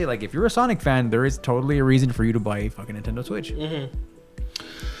can just say, like, if you're a Sonic fan, there is totally a reason for you to buy a fucking Nintendo Switch. Mm-hmm.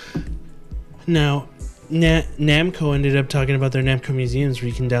 Now, Namco ended up talking about their Namco museums where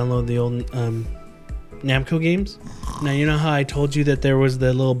you can download the old Namco games. Now, you know how I told you that there was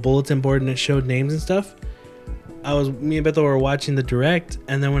the little bulletin board and it showed names and stuff? me and Beto were watching the direct,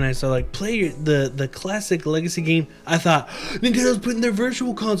 and then when I saw like play the classic Legacy game, I thought Nintendo's putting their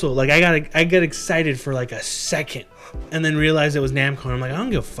virtual console. Like I got excited for like a second, and then realized it was Namco. And I'm like, I don't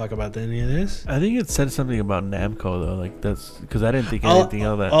give a fuck about any of this. I think it said something about Namco though. Like that's because I didn't think anything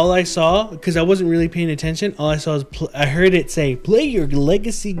of that. All I saw, because I wasn't really paying attention, all I saw was I heard it say play your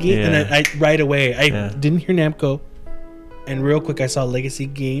Legacy game, and I right away I didn't hear Namco, and real quick I saw Legacy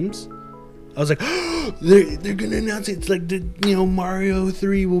Games. I was like, oh, they're gonna announce it. It's like Mario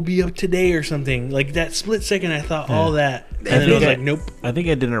 3 will be up today or something. Like that split second, I thought all that, and then I was like, nope. I think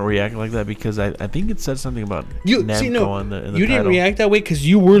I didn't react like that because I think it said something about Namco in the you didn't react that way because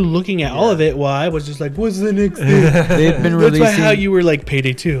you were looking at all of it while I was just like, what's the next thing? They've been releasing. That's why how you were like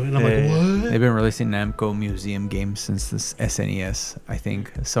Payday 2, and I'm like, what? They've been releasing Namco Museum games since this SNES, I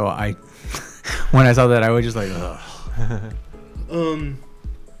think. So when I saw that, I was just like, ugh.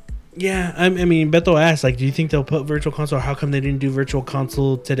 Yeah, I mean, Beto asked, like, do you think they'll put Virtual Console? How come they didn't do Virtual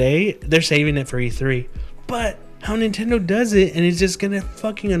Console today? They're saving it for E3. But how Nintendo does it, and it's just going to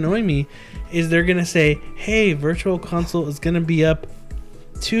fucking annoy me, is they're going to say, hey, Virtual Console is going to be up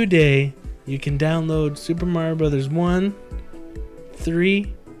today. You can download Super Mario Brothers 1,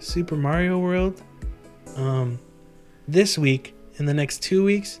 3, Super Mario World. This week, in the next 2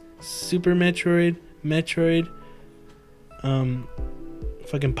 weeks, Super Metroid,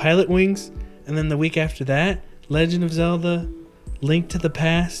 fucking Pilot Wings, and then the week after that, Legend of Zelda, Link to the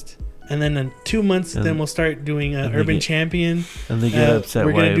Past, and then in 2 months, then we'll start doing Urban Champion. And they get upset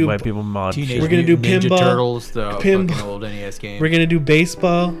why people mod shit. We're gonna do Ninja Pinball, Turtles, the fucking old NES game. We're gonna do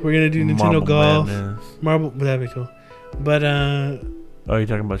baseball. We're gonna do Nintendo Marble Golf, Madness. Marble. That'd be cool. But are you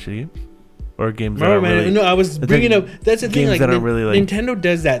talking about shitty games or games Marble that are really? No, I was bringing up. That's the thing. Games Like, that are really like Nintendo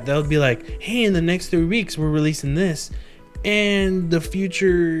does that. They'll be like, "Hey, in the next 3 weeks, we're releasing this." And the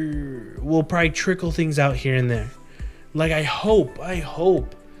future will probably trickle things out here and there. Like, I hope I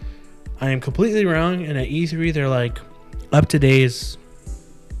am completely wrong. And at E3, they're like, up to date is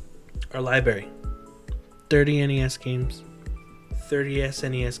our library. 30 NES games, 30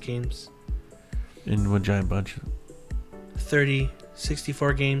 SNES games. in one giant bunch. 30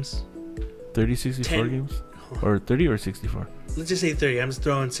 64 games. 30 64 games? Or 30 or 64? Let's just say 30. I'm just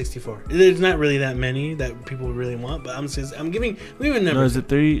throwing 64. There's not really that many that people really want, but I'm giving a number. No, is it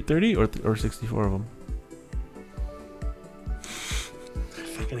 30 or 64 of them? I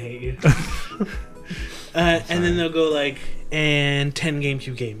fucking hate you. And then they'll go like, and 10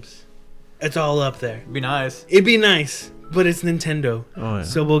 GameCube games. It's all up there. It'd be nice. It'd be nice, but it's Nintendo. Oh, yeah.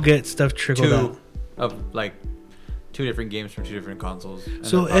 So we'll get stuff trickled out. Of like 2 different games from 2 different consoles. And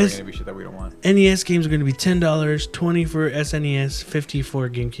So they're probably gonna be shit that we don't want. NES games are going to be $10, 20 for SNES, 50 for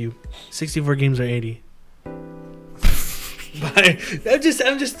GameCube. 64 games are 80. But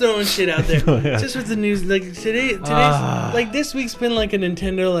I'm just throwing shit out there. Yeah. Just with the news, like today's like this week's been like a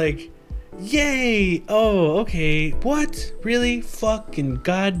Nintendo like, yay! Oh, okay. What? Really? Fucking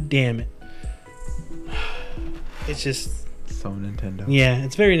goddamn it! It's just So Nintendo. yeah,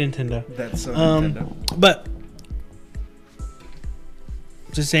 it's very Nintendo. That's so Nintendo. But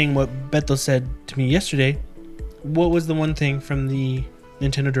just saying what Beto said to me yesterday, what was the one thing from the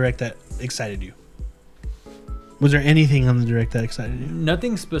Nintendo Direct that excited you? Was there anything on the Direct that excited you?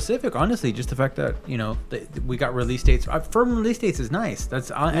 Nothing specific, honestly. Just the fact that we got release dates. Firm release dates is nice.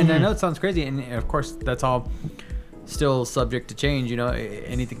 That's and I know it sounds crazy, and of course that's all still subject to change.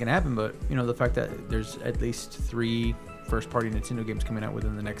 Anything can happen, but the fact that there's at least 3 first-party Nintendo games coming out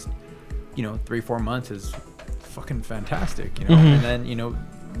within the next 3-4 months is fucking fantastic. And then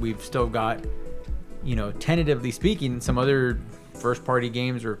we've still got tentatively speaking some other first party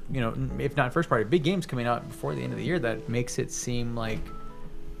games, or if not first party, big games coming out before the end of the year that makes it seem like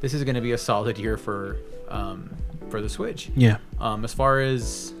this is going to be a solid year for the Switch. Yeah. As far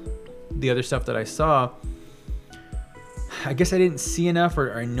as the other stuff that I saw, I guess I didn't see enough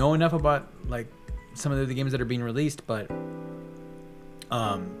or know enough about like some of the games that are being released, but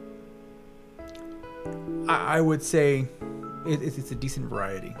I would say it's a decent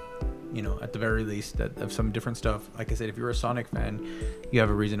variety. At the very least, that of some different stuff. Like I said, if you're a Sonic fan, you have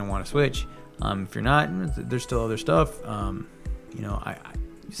a reason to want to Switch. If you're not, there's still other stuff. I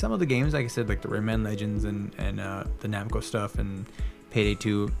some of the games, like I said, like the Rayman Legends and the Namco stuff and Payday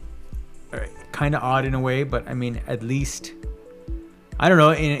 2, are kind of odd in a way. But I mean, at least I don't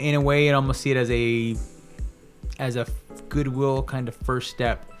know. In a way, I almost see it as a goodwill kind of first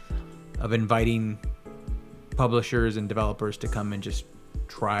step of inviting publishers and developers to come and just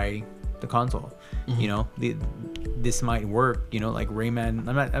try the console. This might work. Like Rayman.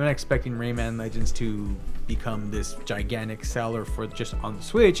 I'm not expecting Rayman Legends to become this gigantic seller for just on the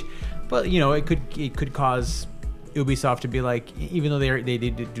Switch, but it could cause Ubisoft to be like, even though they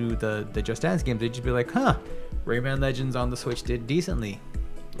did do the Just Dance games, they'd just be like, Rayman Legends on the Switch did decently.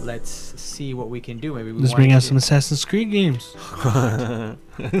 Let's see what we can do. Maybe let's bring out some Assassin's Creed games.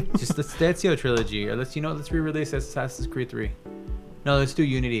 Just the Ezio trilogy, or let's re-release Assassin's Creed 3. No, let's do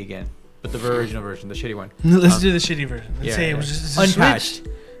Unity again, but the original version, the shitty one. Let's do the shitty version. Let's say it was just unpatched.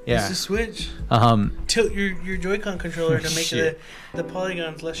 Yeah. It's a Switch. Tilt your Joy-Con controller to make the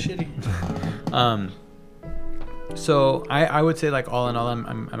polygons less shitty. So I would say, like, all in all,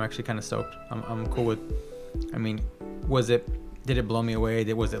 I'm actually kind of stoked. I'm cool with. I mean, did it blow me away?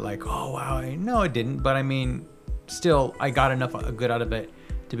 Was it like, oh wow? No, it didn't. But I mean, still, I got enough good out of it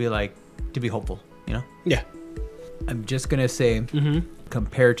to be hopeful. You know? Yeah. I'm just gonna say,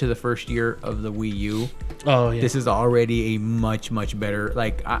 compared to the first year of the Wii U, this is already a much better.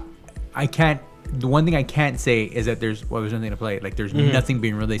 Like I can't. The one thing I can't say is that there's nothing to play. Like there's nothing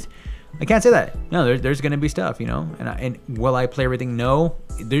being released. I can't say that. No, there's gonna be stuff, you know. And will I play everything? No.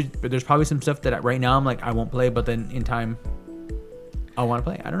 There's probably some stuff that right now I'm like I won't play, but then in time I'll want to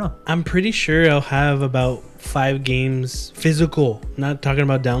play. I don't know. I'm pretty sure I'll have about 5 games physical. Not talking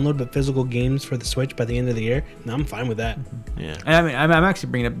about download, but physical games for the Switch by the end of the year. And I'm fine with that. Yeah. And I mean, I'm actually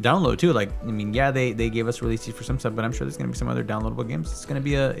bringing up download too. Like, I mean, yeah, they gave us releases for some stuff, but I'm sure there's gonna be some other downloadable games. It's gonna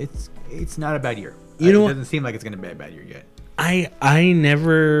be it's not a bad year. It doesn't seem like it's gonna be a bad year yet. I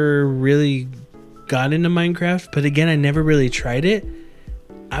never really got into Minecraft, but again, I never really tried it.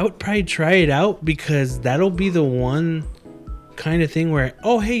 I would probably try it out because that'll be the one kind of thing where,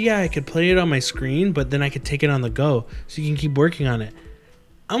 oh hey, yeah, I could play it on my screen, but then I could take it on the go, so you can keep working on it.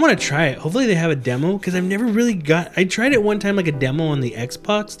 I want to try it. Hopefully they have a demo, because I've never really I tried it one time, like a demo on the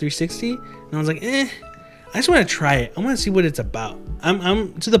Xbox 360, and I was like, I just want to try it. I want to see what it's about.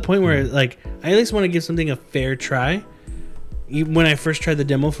 I'm to the point where, like, I at least want to give something a fair try. When I first tried the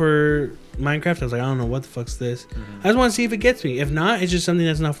demo for Minecraft, I was like, I don't know what the fuck's this. I just want to see if it gets me. If not, it's just something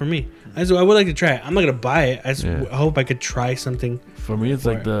that's not for me. I would like to try it. I'm not gonna buy it. I hope I could try something. For me, it's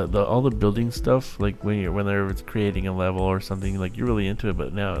like the all the building stuff. Like when they're creating a level or something, like you're really into it.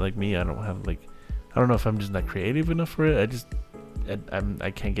 But now, like me, I don't know if I'm just not creative enough for it.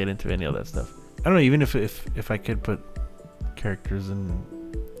 I can't get into any of that stuff. I don't know. Even if I could put characters and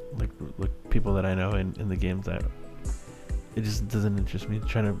like people that I know in the games, that it just doesn't interest me.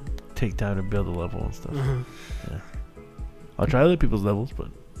 Trying to take time to build a level and stuff. Yeah, I'll try other people's levels, but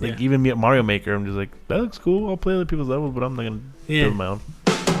even me at Mario Maker, I'm just like, that looks cool. I'll play other people's levels, but I'm not gonna build my own.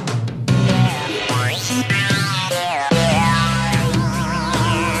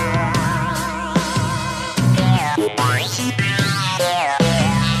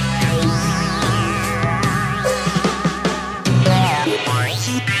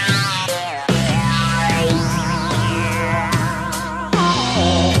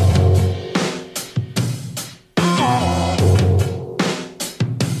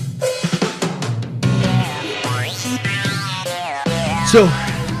 So,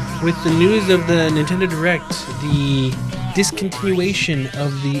 with the news of the Nintendo Direct, the discontinuation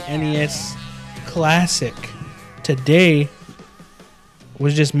of the NES Classic, today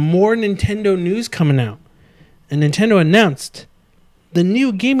was just more Nintendo news coming out. And Nintendo announced the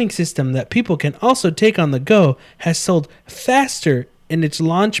new gaming system that people can also take on the go has sold faster in its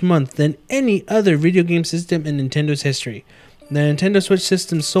launch month than any other video game system in Nintendo's history. The Nintendo Switch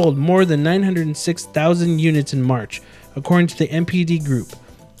system sold more than 906,000 units in March, according to the NPD Group,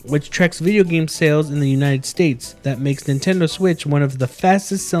 which tracks video game sales in the United States. That makes Nintendo Switch one of the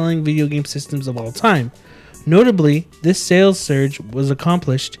fastest selling video game systems of all time. Notably, this sales surge was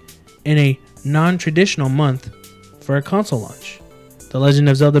accomplished in a non-traditional month for a console launch. The Legend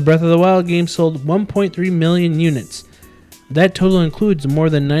of Zelda Breath of the Wild game sold 1.3 million units. That total includes more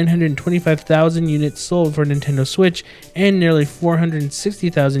than 925,000 units sold for Nintendo Switch and nearly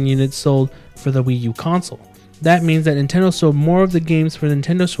 460,000 units sold for the Wii U console. That means that Nintendo sold more of the games for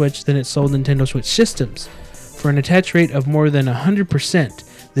Nintendo Switch than it sold Nintendo Switch systems, for an attach rate of more than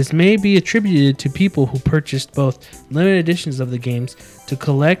 100%. This may be attributed to people who purchased both limited editions of the games to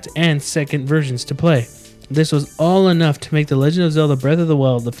collect and second versions to play. This was all enough to make The Legend of Zelda Breath of the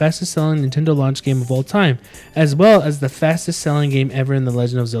Wild the fastest selling Nintendo launch game of all time, as well as the fastest selling game ever in the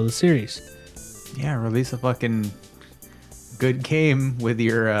Legend of Zelda series. Yeah, release a fucking good game with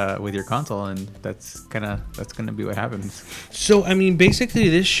your console, and that's gonna be what happens. So I mean, basically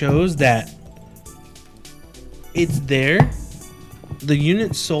this shows that it's there, the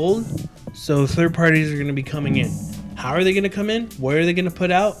units sold, so third parties are going to be coming in. How are they going to come in? Where are they going to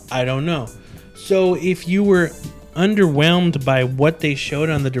put out? I don't know. So if you were underwhelmed by what they showed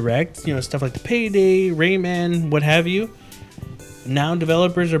on the Direct, stuff like the Payday, Rayman, what have you, Now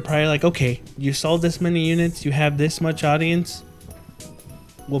developers are probably like, okay, you sold this many units, you have this much audience,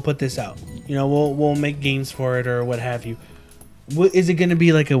 we'll put this out. You know, we'll make games for it or what have you. Is it going to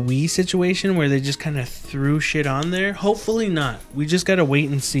be like a Wii situation where they just kind of threw shit on there? Hopefully not. We just got to wait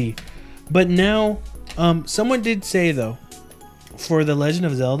and see. But now, someone did say, though, for The Legend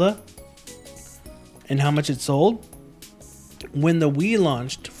of Zelda and how much it sold, when the Wii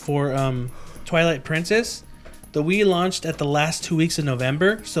launched for Twilight Princess, the Wii launched at the last 2 weeks of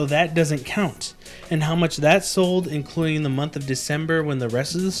November, so that doesn't count. And how much that sold, including the month of December when the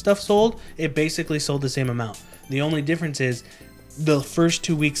rest of the stuff sold, it basically sold the same amount. The only difference is the first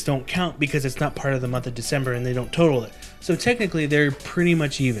 2 weeks don't count because it's not part of the month of December and they don't total it. So technically, they're pretty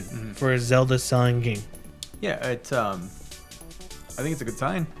much even for a Zelda selling game. Yeah, it's I think it's a good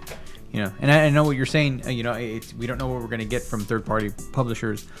sign. You know, and I know what you're saying. You know, we don't know what we're gonna get from third-party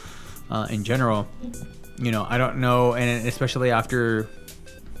publishers in general. You know, I don't know, and especially after,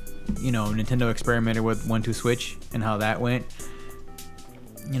 you know, Nintendo experimented with 1-2 Switch and how that went.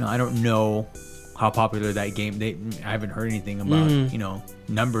 You know, I don't know how popular that game. I haven't heard anything about you know,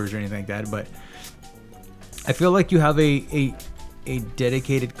 numbers or anything like that, but I feel like you have a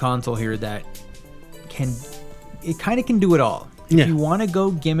dedicated console here that kind of can do it all. If you want to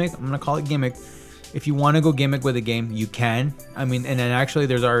go gimmick, I'm gonna call it gimmick. If you want to go gimmick with a game, you can. I mean, and then actually,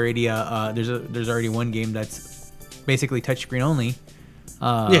 there's already there's already one game that's basically touchscreen only.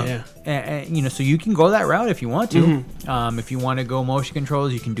 And, you know, so you can go that route if you want to. If you want to go motion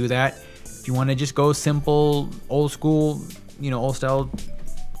controls, you can do that. If you want to just go simple, old school, you know, old style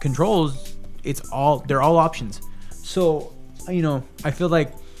controls, they're all options. So, you know, I felt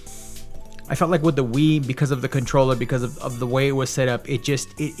like with the Wii, because of the controller, because of the way it was set up, it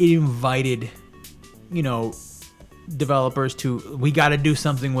invited, you know, developers to, we got to do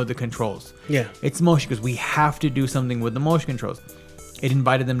something with the controls. Yeah, it's motion because we have to do something with the motion controls. It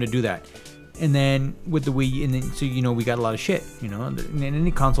invited them to do that. And then with the Wii, and then, so, you know, we got a lot of shit, you know, and any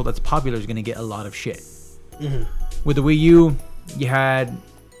console that's popular is going to get a lot of shit. With the Wii U, you had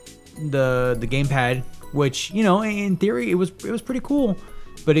the gamepad, which, you know, in theory, it was pretty cool.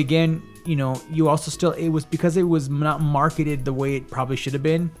 But again, you know, you also still, it was because it was not marketed the way it probably should have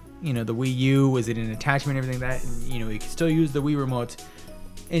been. You know, the Wii U, was it an attachment, everything like that, and, you know, you can still use the Wii remote.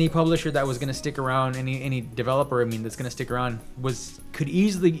 Any publisher that was going to stick around, any developer, I mean, that's going to stick around,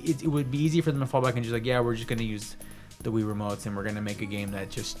 it would be easy for them to fall back and just like, yeah, we're just going to use the Wii remotes and we're going to make a game that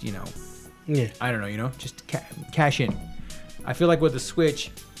just, you know, I don't know, you know, just cash in. I feel like with the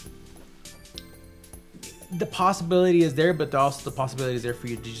Switch, the possibility is there, but also the possibility is there for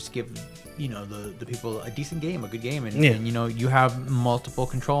you to just give, you know, the people a decent game, a good game, and you know, you have multiple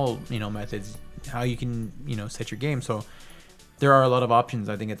control, you know, methods, how you can, you know, set your game. So there are a lot of options.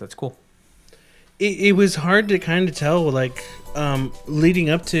 I think that's cool. It was hard to kind of tell, like, leading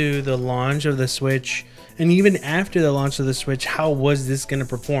up to the launch of the Switch, and even after the launch of the Switch, how was this going to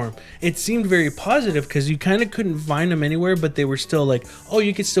perform? It seemed very positive because you kind of couldn't find them anywhere, but they were still like, oh,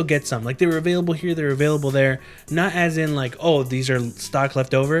 you could still get some. Like, they were available here, they were available there. Not as in like, oh, these are stock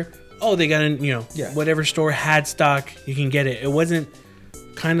left over. Oh, they got in, you know, whatever store had stock, you can get it. It wasn't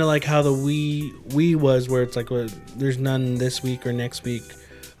kind of like how the Wii was, where it's like, well, there's none this week or next week.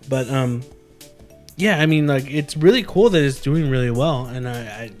 But yeah, I mean, like, it's really cool that it's doing really well, and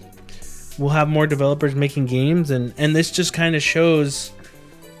I we'll have more developers making games, and this just kind of shows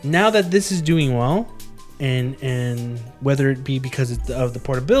now that this is doing well, and whether it be because of the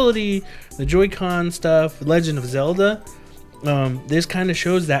portability, the Joy-Con stuff, Legend of Zelda, this kind of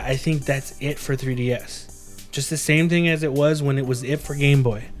shows that I think that's it for 3DS. Just the same thing as it was when it was it for Game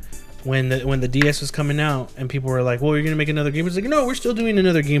Boy. When the DS was coming out and people were like, well, you're going to make another game. It's like, no, we're still doing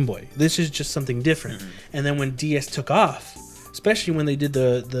another Game Boy. This is just something different. And then when DS took off, especially when they did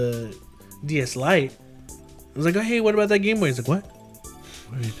the DS Lite, I was like, oh, hey, what about that Game Boy? He's like, what?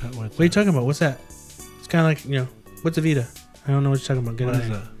 What are you talking about? What's that? It's kind of like, you know, what's a Vita? I don't know what you're talking about. Get What out is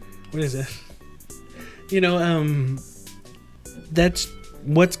of here. that? What is that? You know, that's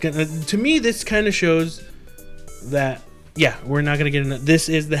what's gonna, to me, this kind of shows that, yeah, we're not gonna get this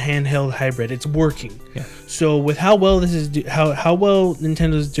is the handheld hybrid. It's working. Yeah. So with how well this is how well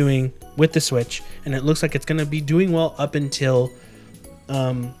Nintendo's doing with the Switch, and it looks like it's gonna be doing well up until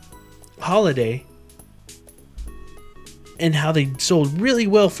holiday, and how they sold really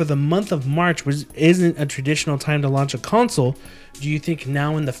well for the month of March, which isn't a traditional time to launch a console, Do you think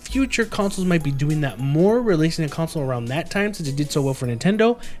now in the future consoles might be doing that more, releasing a console around that time since it did so well for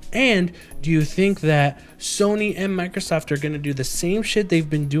Nintendo? And do you think that Sony and Microsoft are going to do the same shit they've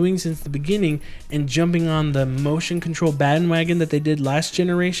been doing since the beginning and jumping on the motion control bandwagon that they did last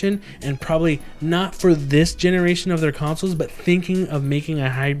generation, and probably not for this generation of their consoles, but thinking of making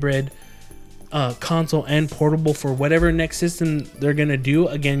a hybrid console and portable for whatever next system they're gonna do?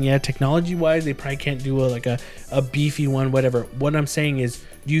 Again, yeah, technology wise they probably can't do a beefy one, whatever. What I'm saying is,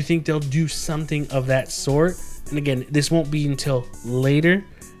 do you think they'll do something of that sort? And again, this won't be until later.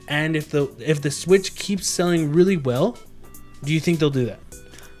 And if the Switch keeps selling really well, do you think they'll do that?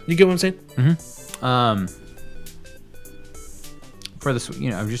 You get what I'm saying? For the, you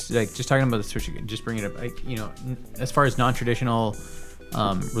know, I'm just talking about the Switch again, just bring it up, like, you know, as far as non-traditional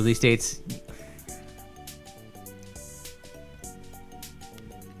release dates,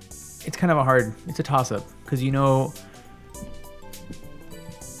 it's kind of it's a toss-up, because, you know,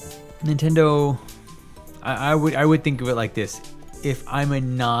 Nintendo, I would think of it like this: if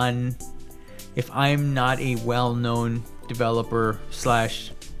I'm not a well-known developer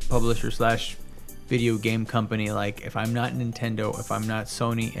slash publisher slash video game company, like if I'm not Nintendo, if I'm not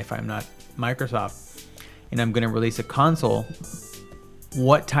Sony, if I'm not Microsoft, and I'm going to release a console,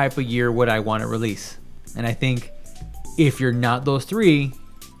 what type of year would I want to release? And I think if you're not those three,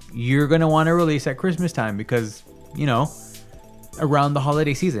 you're going to want to release at Christmas time, because, you know, around the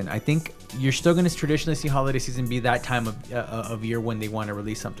holiday season. I think you're still going to traditionally see holiday season be that time of year when they want to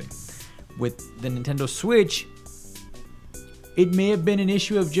release something. With the Nintendo Switch, it may have been an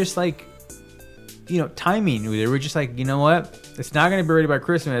issue of just like, you know, timing. They were just like, you know what, it's not going to be ready by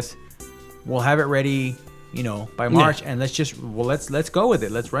Christmas. We'll have it ready, you know, by March, and let's go with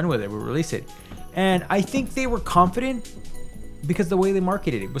it. Let's run with it. We'll release it. And I think they were confident because the way they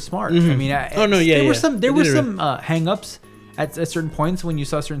marketed it was smart. I mean, there were some hang-ups at certain points when you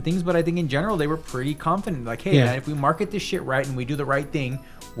saw certain things, but I think in general they were pretty confident. Like, hey, man, if we market this shit right and we do the right thing,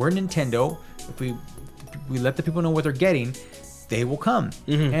 we're Nintendo. If we let the people know what they're getting, they will come.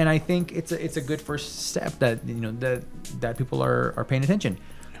 And I think it's a good first step that, you know, that people are paying attention.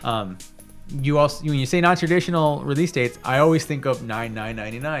 You also, when you say non-traditional release dates, I always think of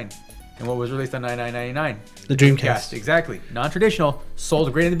 9/9/99. And what was released on 9/9/99? The Dreamcast. Exactly. Non-traditional,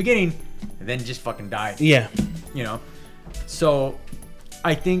 sold great in the beginning, and then just fucking died. Yeah. You know? So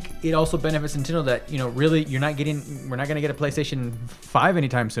I think it also benefits Nintendo that, you know, really we're not going to get a PlayStation 5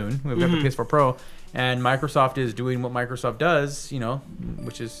 anytime soon. We've got the PS4 Pro, and Microsoft is doing what Microsoft does, you know,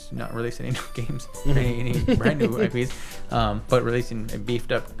 which is not releasing any new games, any brand new IPs, but releasing a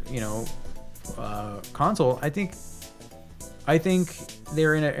beefed up, you know, console. I think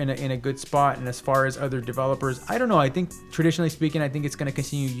they're in a good spot. And as far as other developers, I don't know. I think traditionally speaking, I think it's going to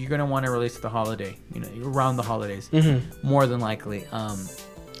continue. You're going to want to release the holiday, you know, around the holidays, more than likely.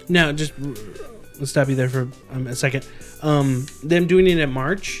 Now, just let's stop you there for a second. Them doing it in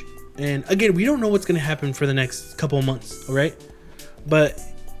March, and again, we don't know what's going to happen for the next couple of months, all right? But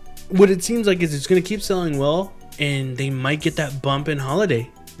what it seems like is it's going to keep selling well, and they might get that bump in holiday.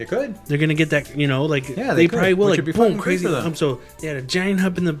 They could. They're gonna get that, you know, like they probably will, which like, would be boom, fucking crazy. great for them. So they had a giant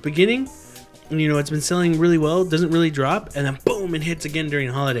hub in the beginning, and, you know, it's been selling really well, doesn't really drop, and then boom, it hits again during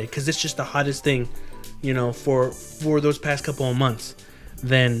holiday because it's just the hottest thing, you know, for those past couple of months.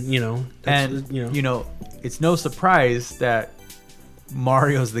 Then, you know, and you know, it's no surprise that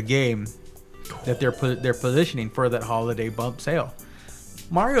Mario's the game that they're positioning for that holiday bump sale.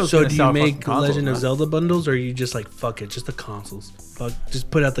 Mario's so gonna do sell you make consoles, Legend of man. Zelda bundles, or are you just like, fuck it, just the consoles? Fuck, just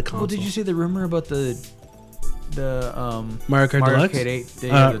put out the consoles. Well, did you see the rumor about the Mario Kart Deluxe? Arcade 8,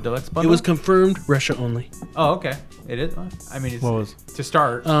 the deluxe bundle? It was confirmed Russia only. Oh, okay. It is. I mean, it's What was? to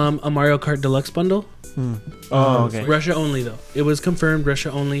start. A Mario Kart Deluxe bundle. Oh, okay. Russia only though. It was confirmed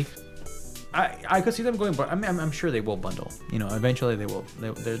Russia only. I could see them going, but I'm sure they will bundle. You know, eventually they will.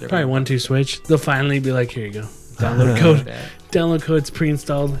 They're Probably 1-2 Switch. They'll finally be like, here you go. Download code. Download code's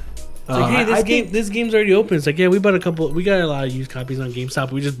pre-installed. It's like, hey, this game's already open. It's like, yeah, we got a lot of used copies on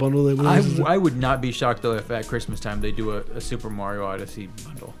GameStop. We just bundled it. I would not be shocked though if at Christmas time they do a Super Mario Odyssey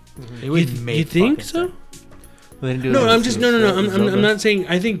bundle. It would make you think fucking so? sense. They didn't do No, that I'm with just Zelda. I'm not saying.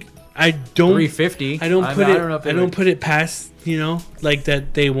 I think I don't. 350. I don't put I it. don't know if I don't put it past, you know, like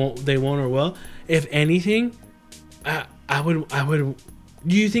that they won't or will. If anything, I would.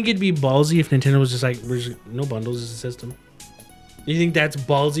 Do you think it'd be ballsy if Nintendo was just like, no bundles is a system? You think that's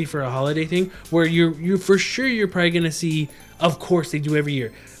ballsy for a holiday thing where you're for sure you're probably gonna see, of course they do every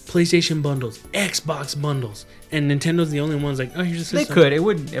year, PlayStation bundles, Xbox bundles, and Nintendo's the only ones like, oh, here's a They system. could. It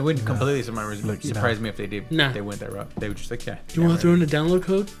wouldn't completely surprise me if they did. Nah. They went that route. They would just like, yeah. Do you want to throw in a download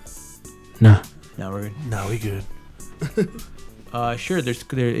code? No. No, we're good. No, we good. Sure.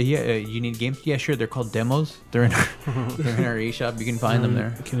 You need games. Yeah, sure. They're called demos. They're in our eShop. You can find them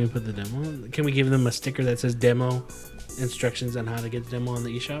there. Can we put the demo? Can we give them a sticker that says demo instructions on how to get the demo on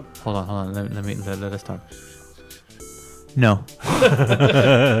the eShop? Hold on. Let us talk. No.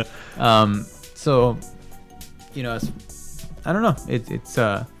 So, you know, I don't know.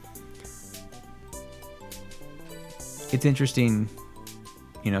 It's interesting,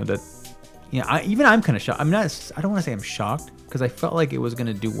 you know, that, you know, I'm kind of shocked. I don't want to say I'm shocked because I felt like it was going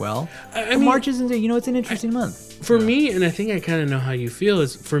to do well. I mean, March isn't, you know, it's an interesting month. For me, and I think I kind of know how you feel,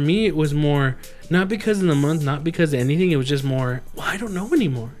 is for me, it was more, not because of the month, not because of anything. It was just more, well, I don't know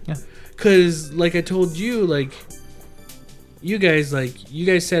anymore. Yeah. Because, like I told you, you guys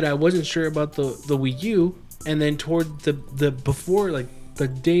said I wasn't sure about the Wii U. And then toward the before, like the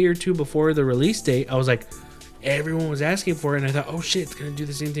day or two before the release date, I was like, everyone was asking for it. And I thought, oh shit, it's going to do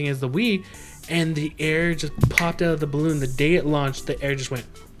the same thing as the Wii. And the air just popped out of the balloon. The day it launched, the air just went.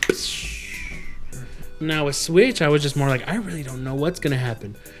 Now with Switch, I was just more like, I really don't know what's going to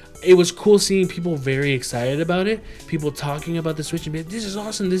happen. It was cool seeing people very excited about it. People talking about the Switch and being, this is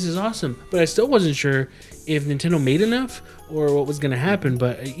awesome. But I still wasn't sure if Nintendo made enough or what was going to happen.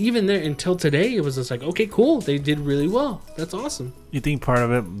 But even there, until today, it was just like, okay, cool. They did really well. That's awesome. You think part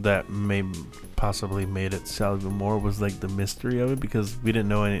of it that possibly made it sell even more was like the mystery of it, because we didn't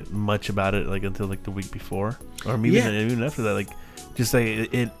know much about it like until like the week before, or maybe even after that. Like, just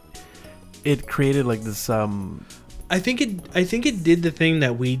like it created like this. I think it did the thing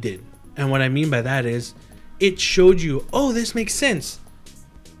that we did, and what I mean by that is, it showed you, oh, this makes sense.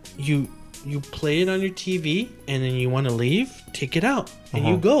 You play it on your TV, and then you want to leave, take it out, and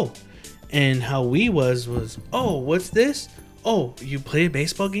you go. And how we was, oh, what's this? Oh, you play a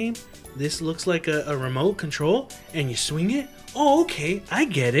baseball game? This looks like a remote control, and you swing it? Oh, okay, I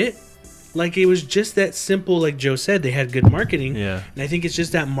get it. Like, it was just that simple. Like Joe said, they had good marketing. Yeah. And I think it's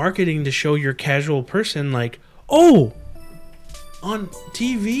just that marketing to show your casual person, like, oh, on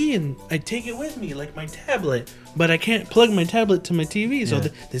TV, and I take it with me like my tablet, but I can't plug my tablet to my TV. So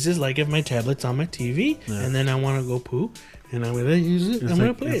this is like if my tablet's on my TV, and then I want to go poo, and I'm gonna use it. I'm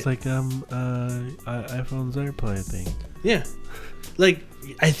gonna play it. It's like iPhone's AirPlay thing. Yeah, like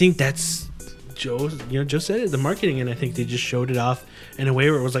I think that's Joe. Joe said it, the marketing, and I think they just showed it off in a way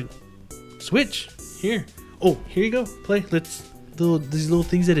where it was like, Switch here. Oh, here you go. Play. Let's. These little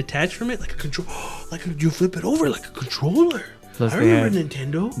things that attach from it, like a control, like you flip it over like a controller. Plus I remember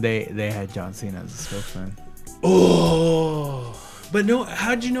Nintendo. They had John Cena as a spokesman. Oh, but no,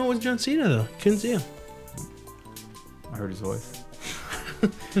 how'd you know it was John Cena though? Couldn't see him. I heard his voice.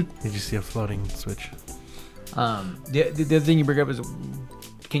 Did you see a floating Switch? The other thing you bring up is,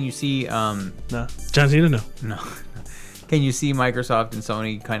 can you see no John Cena? No. Can you see Microsoft and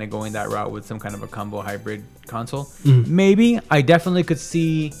Sony kind of going that route with some kind of a combo hybrid console? Mm-hmm. Maybe. I definitely could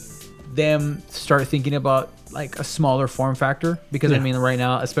see them start thinking about like a smaller form factor, because I mean, right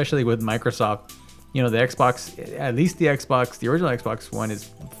now, especially with Microsoft, you know, the Xbox, at least the original Xbox One is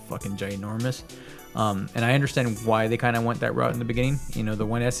fucking ginormous. And I understand why they kind of went that route in the beginning. You know, the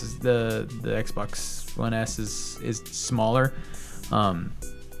One S is the Xbox One S is smaller.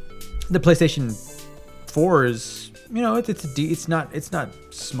 The PlayStation 4 is, you know, it's not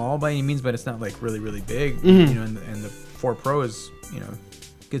small by any means, but it's not like really, really big. Mm-hmm. You know, and the 4 Pro is, you know,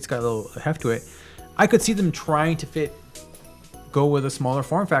 it's got a little heft to it. I could see them trying to go with a smaller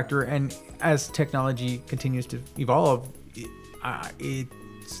form factor, and as technology continues to evolve,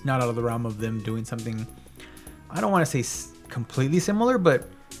 it's not out of the realm of them doing something. I don't want to say completely similar, but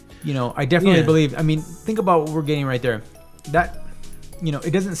you know, I definitely believe. I mean, think about what we're getting right there. That, you know,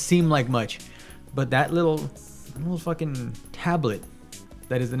 it doesn't seem like much, but that little fucking tablet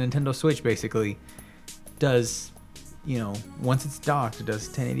that is the Nintendo Switch basically does, you know, once it's docked, it does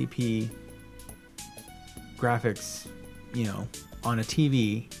 1080p graphics, you know, on a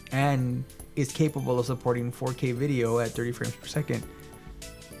TV, and is capable of supporting 4K video at 30 frames per second.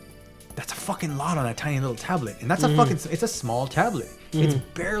 That's a fucking lot on a tiny little tablet, and that's it's a small tablet. It's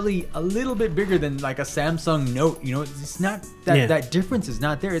barely a little bit bigger than like a Samsung Note. You know, it's not that that difference is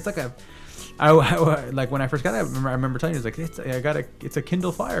not there. It's like I like when I first got it, I remember telling you, it's like, it's a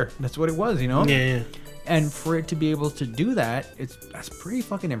Kindle Fire. That's what it was, you know? Yeah. And for it to be able to do that, that's pretty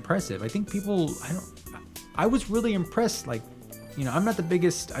fucking impressive. I think I was really impressed. Like, you know, I'm not the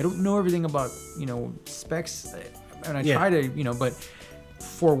biggest, I don't know everything about, you know, specs, and I try to, you know, but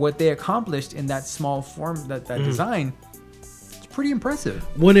for what they accomplished in that small form, that design, it's pretty impressive.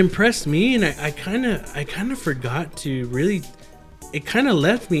 What impressed me, and I kind of forgot to really it kind of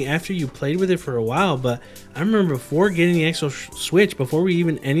left me after you played with it for a while. But I remember before getting the actual Switch, before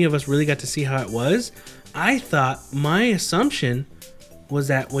any of us really got to see how it was, I thought, my assumption was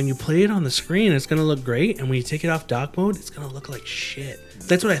that when you play it on the screen, it's gonna look great, and when you take it off dock mode, it's gonna look like shit.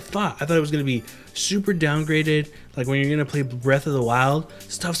 That's what I thought. I thought it was gonna be super downgraded. Like when you're gonna play Breath of the Wild,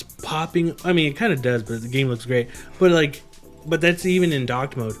 stuff's popping. I mean, it kind of does, but the game looks great. But that's even in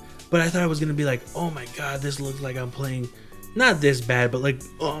docked mode. But I thought it was gonna be like, oh my god, this looks like I'm playing, not this bad, but like,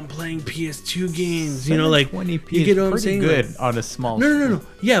 oh, I'm playing PS2 games. You know, like 720p you get what I'm pretty saying? good Like, on a small. no.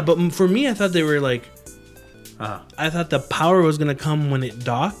 Yeah, but for me, I thought they were like. I thought the power was gonna come when it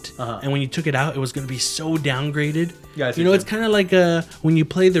docked, and when you took it out, it was gonna be so downgraded. Yeah, you know, it's kind of like when you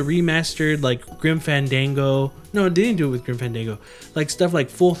play the remastered like Grim Fandango. No, it didn't do it with Grim Fandango. Like stuff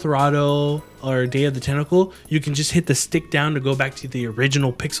like Full Throttle or Day of the Tentacle, you can just hit the stick down to go back to the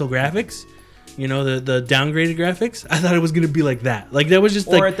original pixel graphics. You know, the downgraded graphics. I thought it was gonna be like that. Like that was just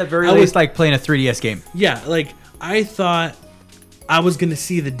or at the very least, like playing a 3DS game. Yeah, like I thought I was gonna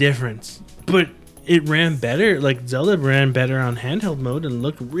see the difference, but it ran better. Like Zelda ran better on handheld mode and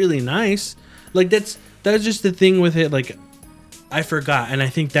looked really nice. Like that's just the thing with it. Like I forgot, and I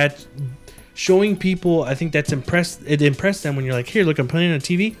think that showing people, I think that's impressed them when you're like, here, look, I'm playing on a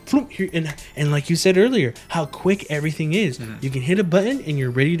TV. Floop, here, and like you said earlier, how quick everything is. You can hit a button and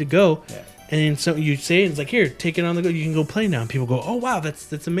you're ready to go. Yeah. And so you say it's like, here, take it on the go. You can go play now. And people go, oh wow,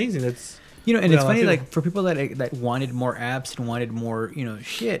 that's amazing. That's and it's funny, like for people that wanted more apps and wanted more,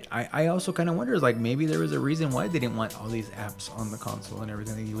 shit. I also kind of wonder, like maybe there was a reason why they didn't want all these apps on the console and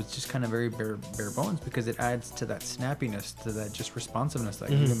everything. It was just kind of very bare bones because it adds to that snappiness, to that just responsiveness.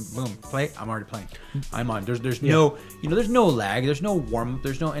 Like you can boom, play. I'm already playing. I'm on. There's no, there's no lag. There's no warm up.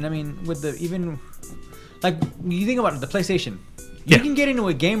 There's no, and I mean with the even, like you think about it, the PlayStation. You can get into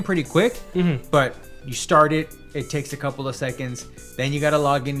a game pretty quick, but you start it. It takes a couple of seconds. Then you got to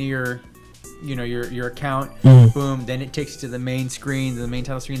log into your account. Boom. Then it takes you to the main screen, the main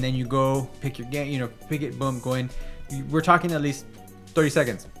title screen. Then you go pick your game. Pick it. Boom. Go in. We're talking at least 30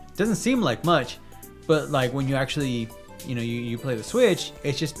 seconds. Doesn't seem like much, but like when you actually, you play the Switch,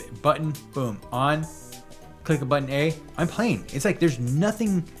 it's just button. Boom. On. Click a button A. I'm playing. It's like there's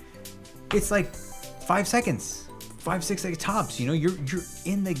nothing. It's like 5 seconds. 5-6 seconds tops. You're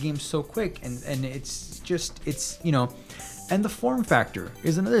in the game so quick, and it's just and the form factor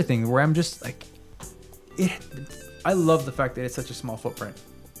is another thing where I'm just like, I love the fact that it's such a small footprint.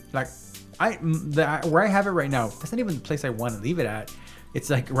 Like where I have it right now, that's not even the place I want to leave it at. It's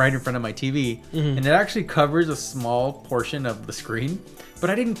like right in front of my TV, and it actually covers a small portion of the screen. But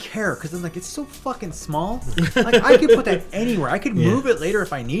I didn't care because I'm like, it's so fucking small. Like I could put that anywhere. I could move it later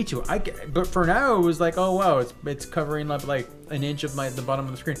if I need to. But for now, it was like, oh wow, it's covering like an inch of the bottom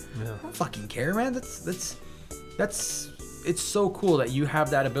of the screen. Yeah. I don't fucking care, man. That's it's so cool that you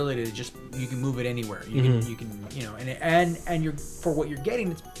have that ability to just, you can move it anywhere. You can and you're, for what you're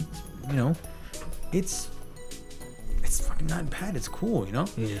getting, it's fucking not bad. It's cool,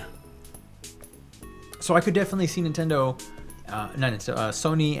 Yeah. So I could definitely see Nintendo,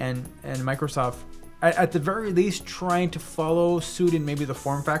 Sony and Microsoft at the very least trying to follow suit in maybe the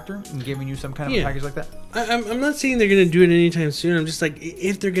form factor and giving you some kind of a package like that. I'm not saying they're going to do it anytime soon. I'm just like,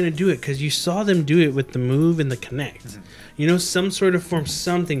 if they're going to do it, because you saw them do it with the Move and the Kinect. Some sort of form,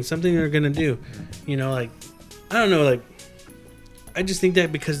 something they're going to do. Like, I don't know, like, I just think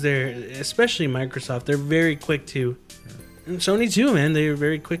that because they're, especially Microsoft, they're very quick to, and Sony too, man, they're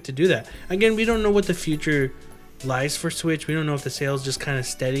very quick to do that. Again, we don't know what the future lies for Switch. We don't know if the sales just kind of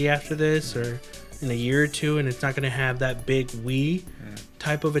steady after this or in a year or two and it's not going to have that big Wii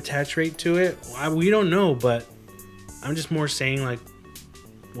type of attach rate to it. We don't know, but I'm just more saying, like,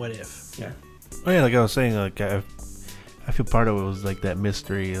 what if? Yeah. Oh yeah, like I was saying, like I feel part of it was like that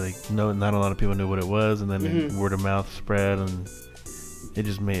mystery. Like not a lot of people knew what it was, and then word of mouth spread, and it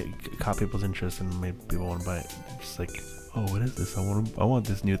just caught people's interest and made people want to buy it. Just like, oh, what is this? I want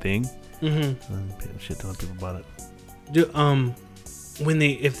this new thing. And shit ton of people bought it.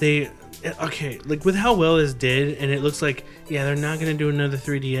 Okay, like with how well this did, and it looks like, they're not gonna do another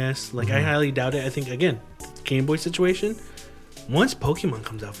 3DS. Like, I highly doubt it. I think, again, Game Boy situation. Once Pokemon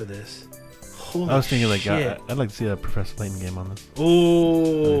comes out for this, holy I was thinking, like, I'd like to see a Professor Layton game on this.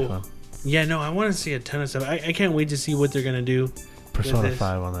 Oh, yeah, no, I want to see a ton of stuff. I can't wait to see what they're gonna do. Persona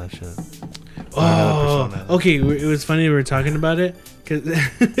 5 on that shit. Oh, okay. It was funny we were talking about it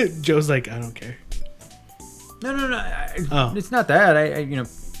because Joe's like, I don't care. No. It's not that.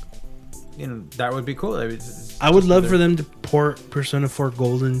 That would be cool. I would love for them to port Persona 4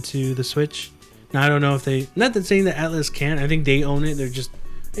 Golden to the Switch. Now, I don't know if they... Not that saying that Atlas can't. I think they own it. They're just,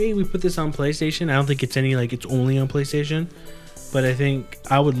 hey, we put this on PlayStation. I don't think it's it's only on PlayStation. but I think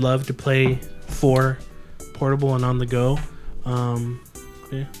I would love to play 4 portable and on the go.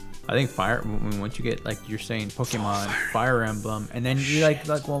 Yeah. I think once you get, like you're saying, Pokemon, Fire Emblem, and then you like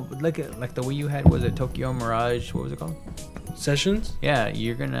well, look at like the Wii U had, was it Tokyo Mirage? What was it called? Sessions. Yeah,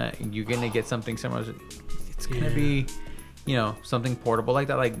 you're gonna get something similar. It's gonna be, you know, something portable like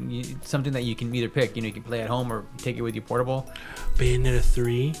that, like something that you can either pick. You know, you can play at home or take it with you portable. Bayonetta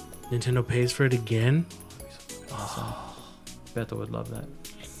 3. Nintendo pays for it again. Awesome. Beto would love that.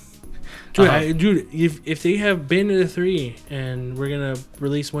 Dude, if they have Bayonetta 3 and we're gonna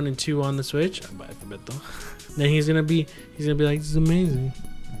release 1 and 2 on the Switch, I'll buy it for Beto. Then he's gonna be like, this is amazing.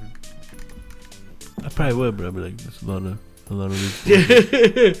 I probably would, but I'd be like, there's a lot of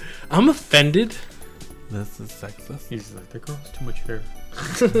this. I'm offended. That's the sexist. He's like, the girl's too much hair.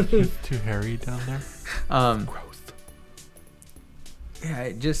 It's too hairy down there. Gross.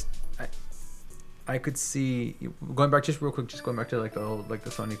 Yeah, I could see going back just real quick, going back to like the whole like the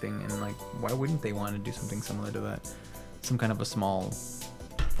Sony thing, and like why wouldn't they want to do something similar to that, some kind of a small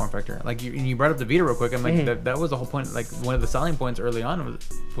form factor? Like you brought up the Vita real quick. I'm like that was the whole point. Like one of the selling points early on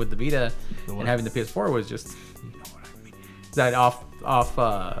with the Vita and having the PS4 was just, you know what I mean, that off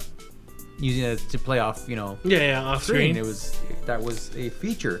using it to play off, you know, off screen. That was a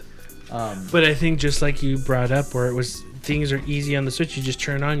feature. But I think just like you brought up, where it was things are easy on the Switch, you just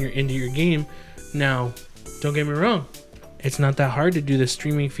turn on, you're into your game. Now, don't get me wrong, it's not that hard to do the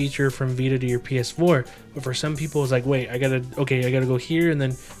streaming feature from Vita to your PS4. But for some people, it's like, wait, I gotta go here and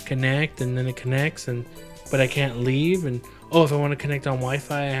then connect, and then it connects, but I can't leave. And if I want to connect on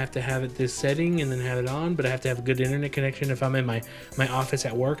Wi-Fi, I have to have it this setting and then have it on. But I have to have a good internet connection. If I'm in my office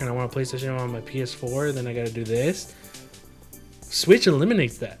at work and I want to play PlayStation on my PS4, then I gotta do this. Switch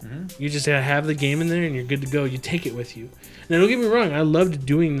eliminates that. You just have the game in there and you're good to go. You take it with you. Now, don't get me wrong, I loved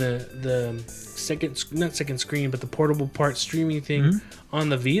doing the not second screen, but the portable part streaming thing on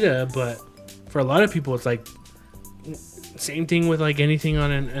the Vita. But for a lot of people, it's like same thing with like anything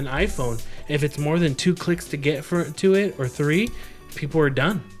on an iPhone. If it's more than 2 clicks to get to it, or 3, people are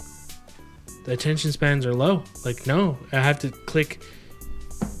done. The attention spans are low. Like, no, I have to click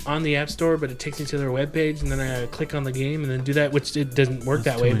on the App Store, but it takes me to their webpage, and then I click on the game and then do that, which it doesn't work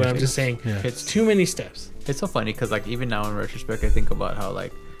that way. But I'm just saying, it's too many steps. It's so funny because like even now in retrospect, I think about how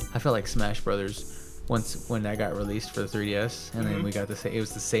like I felt like Smash Brothers when that got released for the 3DS, and then we got it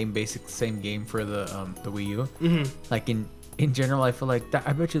was the same game for the Wii U. Like in general, I feel like that.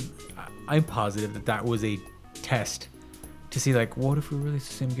 I bet you, I'm positive that was a test to see like, what if we release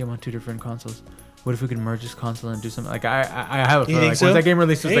the same game on 2 different consoles? What if we could merge this console and do something? Like I have a feeling like once that game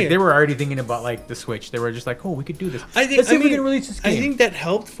released, like they were already thinking about like the Switch. They were just like, oh, we could do this. Let's see if we can release this game. I think that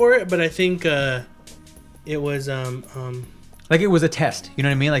helped for it, but I think it was like it was a test. You know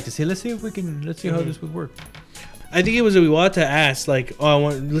what I mean? Like to say, let's see how this would work. I think it was Iwata asked like,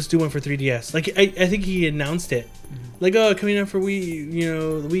 let's do one for 3DS. Like I think he announced it, like, coming out for Wii,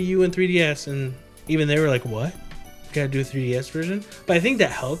 the Wii U and 3DS, and even they were like, what? Gotta do a 3DS version. But I think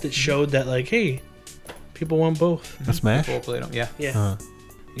that helped. It showed that like, hey, people want both. A Smash? People play them. Yeah. Yeah.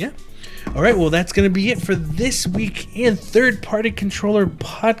 All right. Well, that's gonna be it for this week in Third Party Controller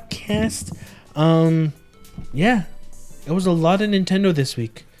Podcast. Yeah, it was a lot of Nintendo this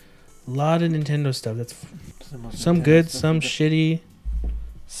week. A lot of Nintendo stuff. That's some good, some shitty,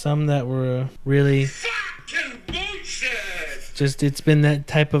 some that were really just. It's been that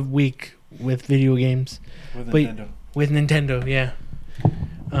type of week with video games. With Nintendo, yeah.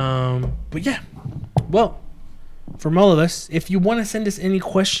 But yeah. Well, from all of us, if you want to send us any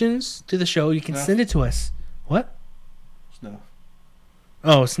questions to the show, you can send it to us. What? Snuff.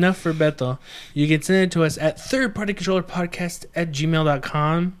 Oh, Snuff for Beto. You can send it to us at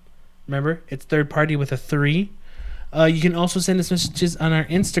thirdpartycontrollerpodcast@gmail.com. Remember, it's third party with a 3. You can also send us messages on our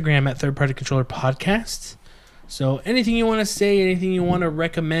Instagram at thirdpartycontrollerpodcast. So anything you want to say, anything you want to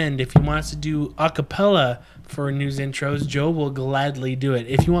recommend, if you want us to do a cappella for news intros, Joe will gladly do it.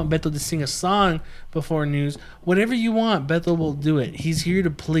 If you want Beto to sing a song before news, whatever you want, Beto will do it. He's here to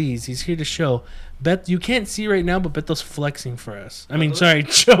please. He's here to show. You can't see right now, but Beto's flexing for us. I mean, sorry,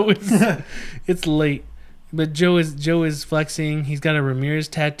 Joe is. It's late, but Joe is flexing. He's got a Ramirez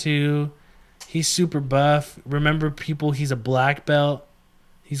tattoo. He's super buff. Remember, people, he's a black belt.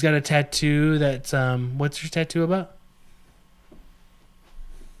 He's got a tattoo that's, what's your tattoo about?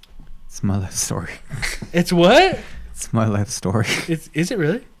 It's my life story. It's what? It's my life story. Is it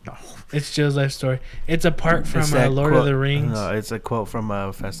really? No. It's Joe's life story. It's a part from Lord quote, of the Rings. No, it's a quote from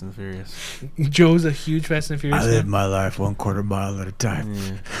Fast and Furious. Joe's a huge Fast and Furious fan. I live my life 1/4 mile at a time.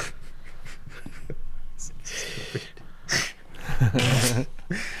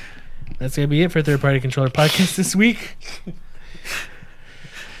 That's going to be it for Third Party Controller Podcast this week.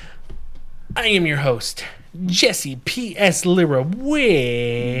 I am your host, Jesse P.S. Lira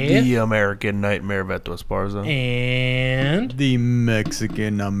with... The American Nightmare Beto Esparza. And... The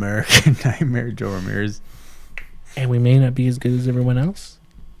Mexican American Nightmare Joe Ramirez. And we may not be as good as everyone else,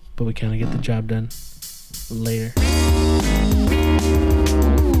 but we kind of get the job done. Later.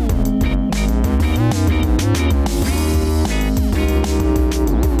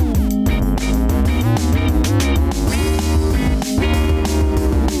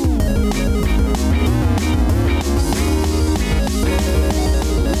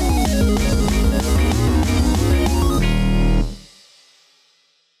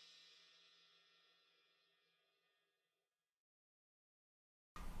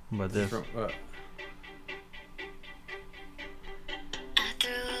 But this.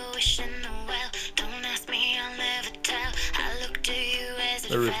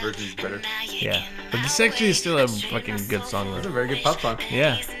 The Ruth version's better. Yeah. But this actually is still a fucking good song. It's a very good pop song.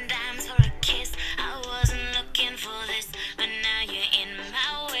 Yeah.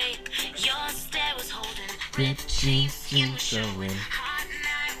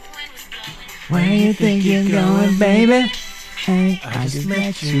 Where you think you're going, baby? Hey, I just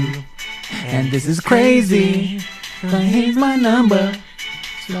met you, and this is crazy. But here's my number,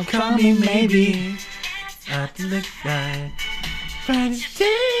 so call me maybe. But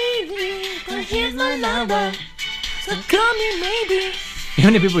Here's my number, so call me maybe. How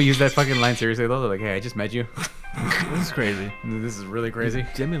many people use that fucking line seriously though? They're like, hey, I just met you. This is crazy. This is really crazy.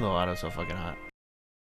 Demi Lovato's so fucking hot.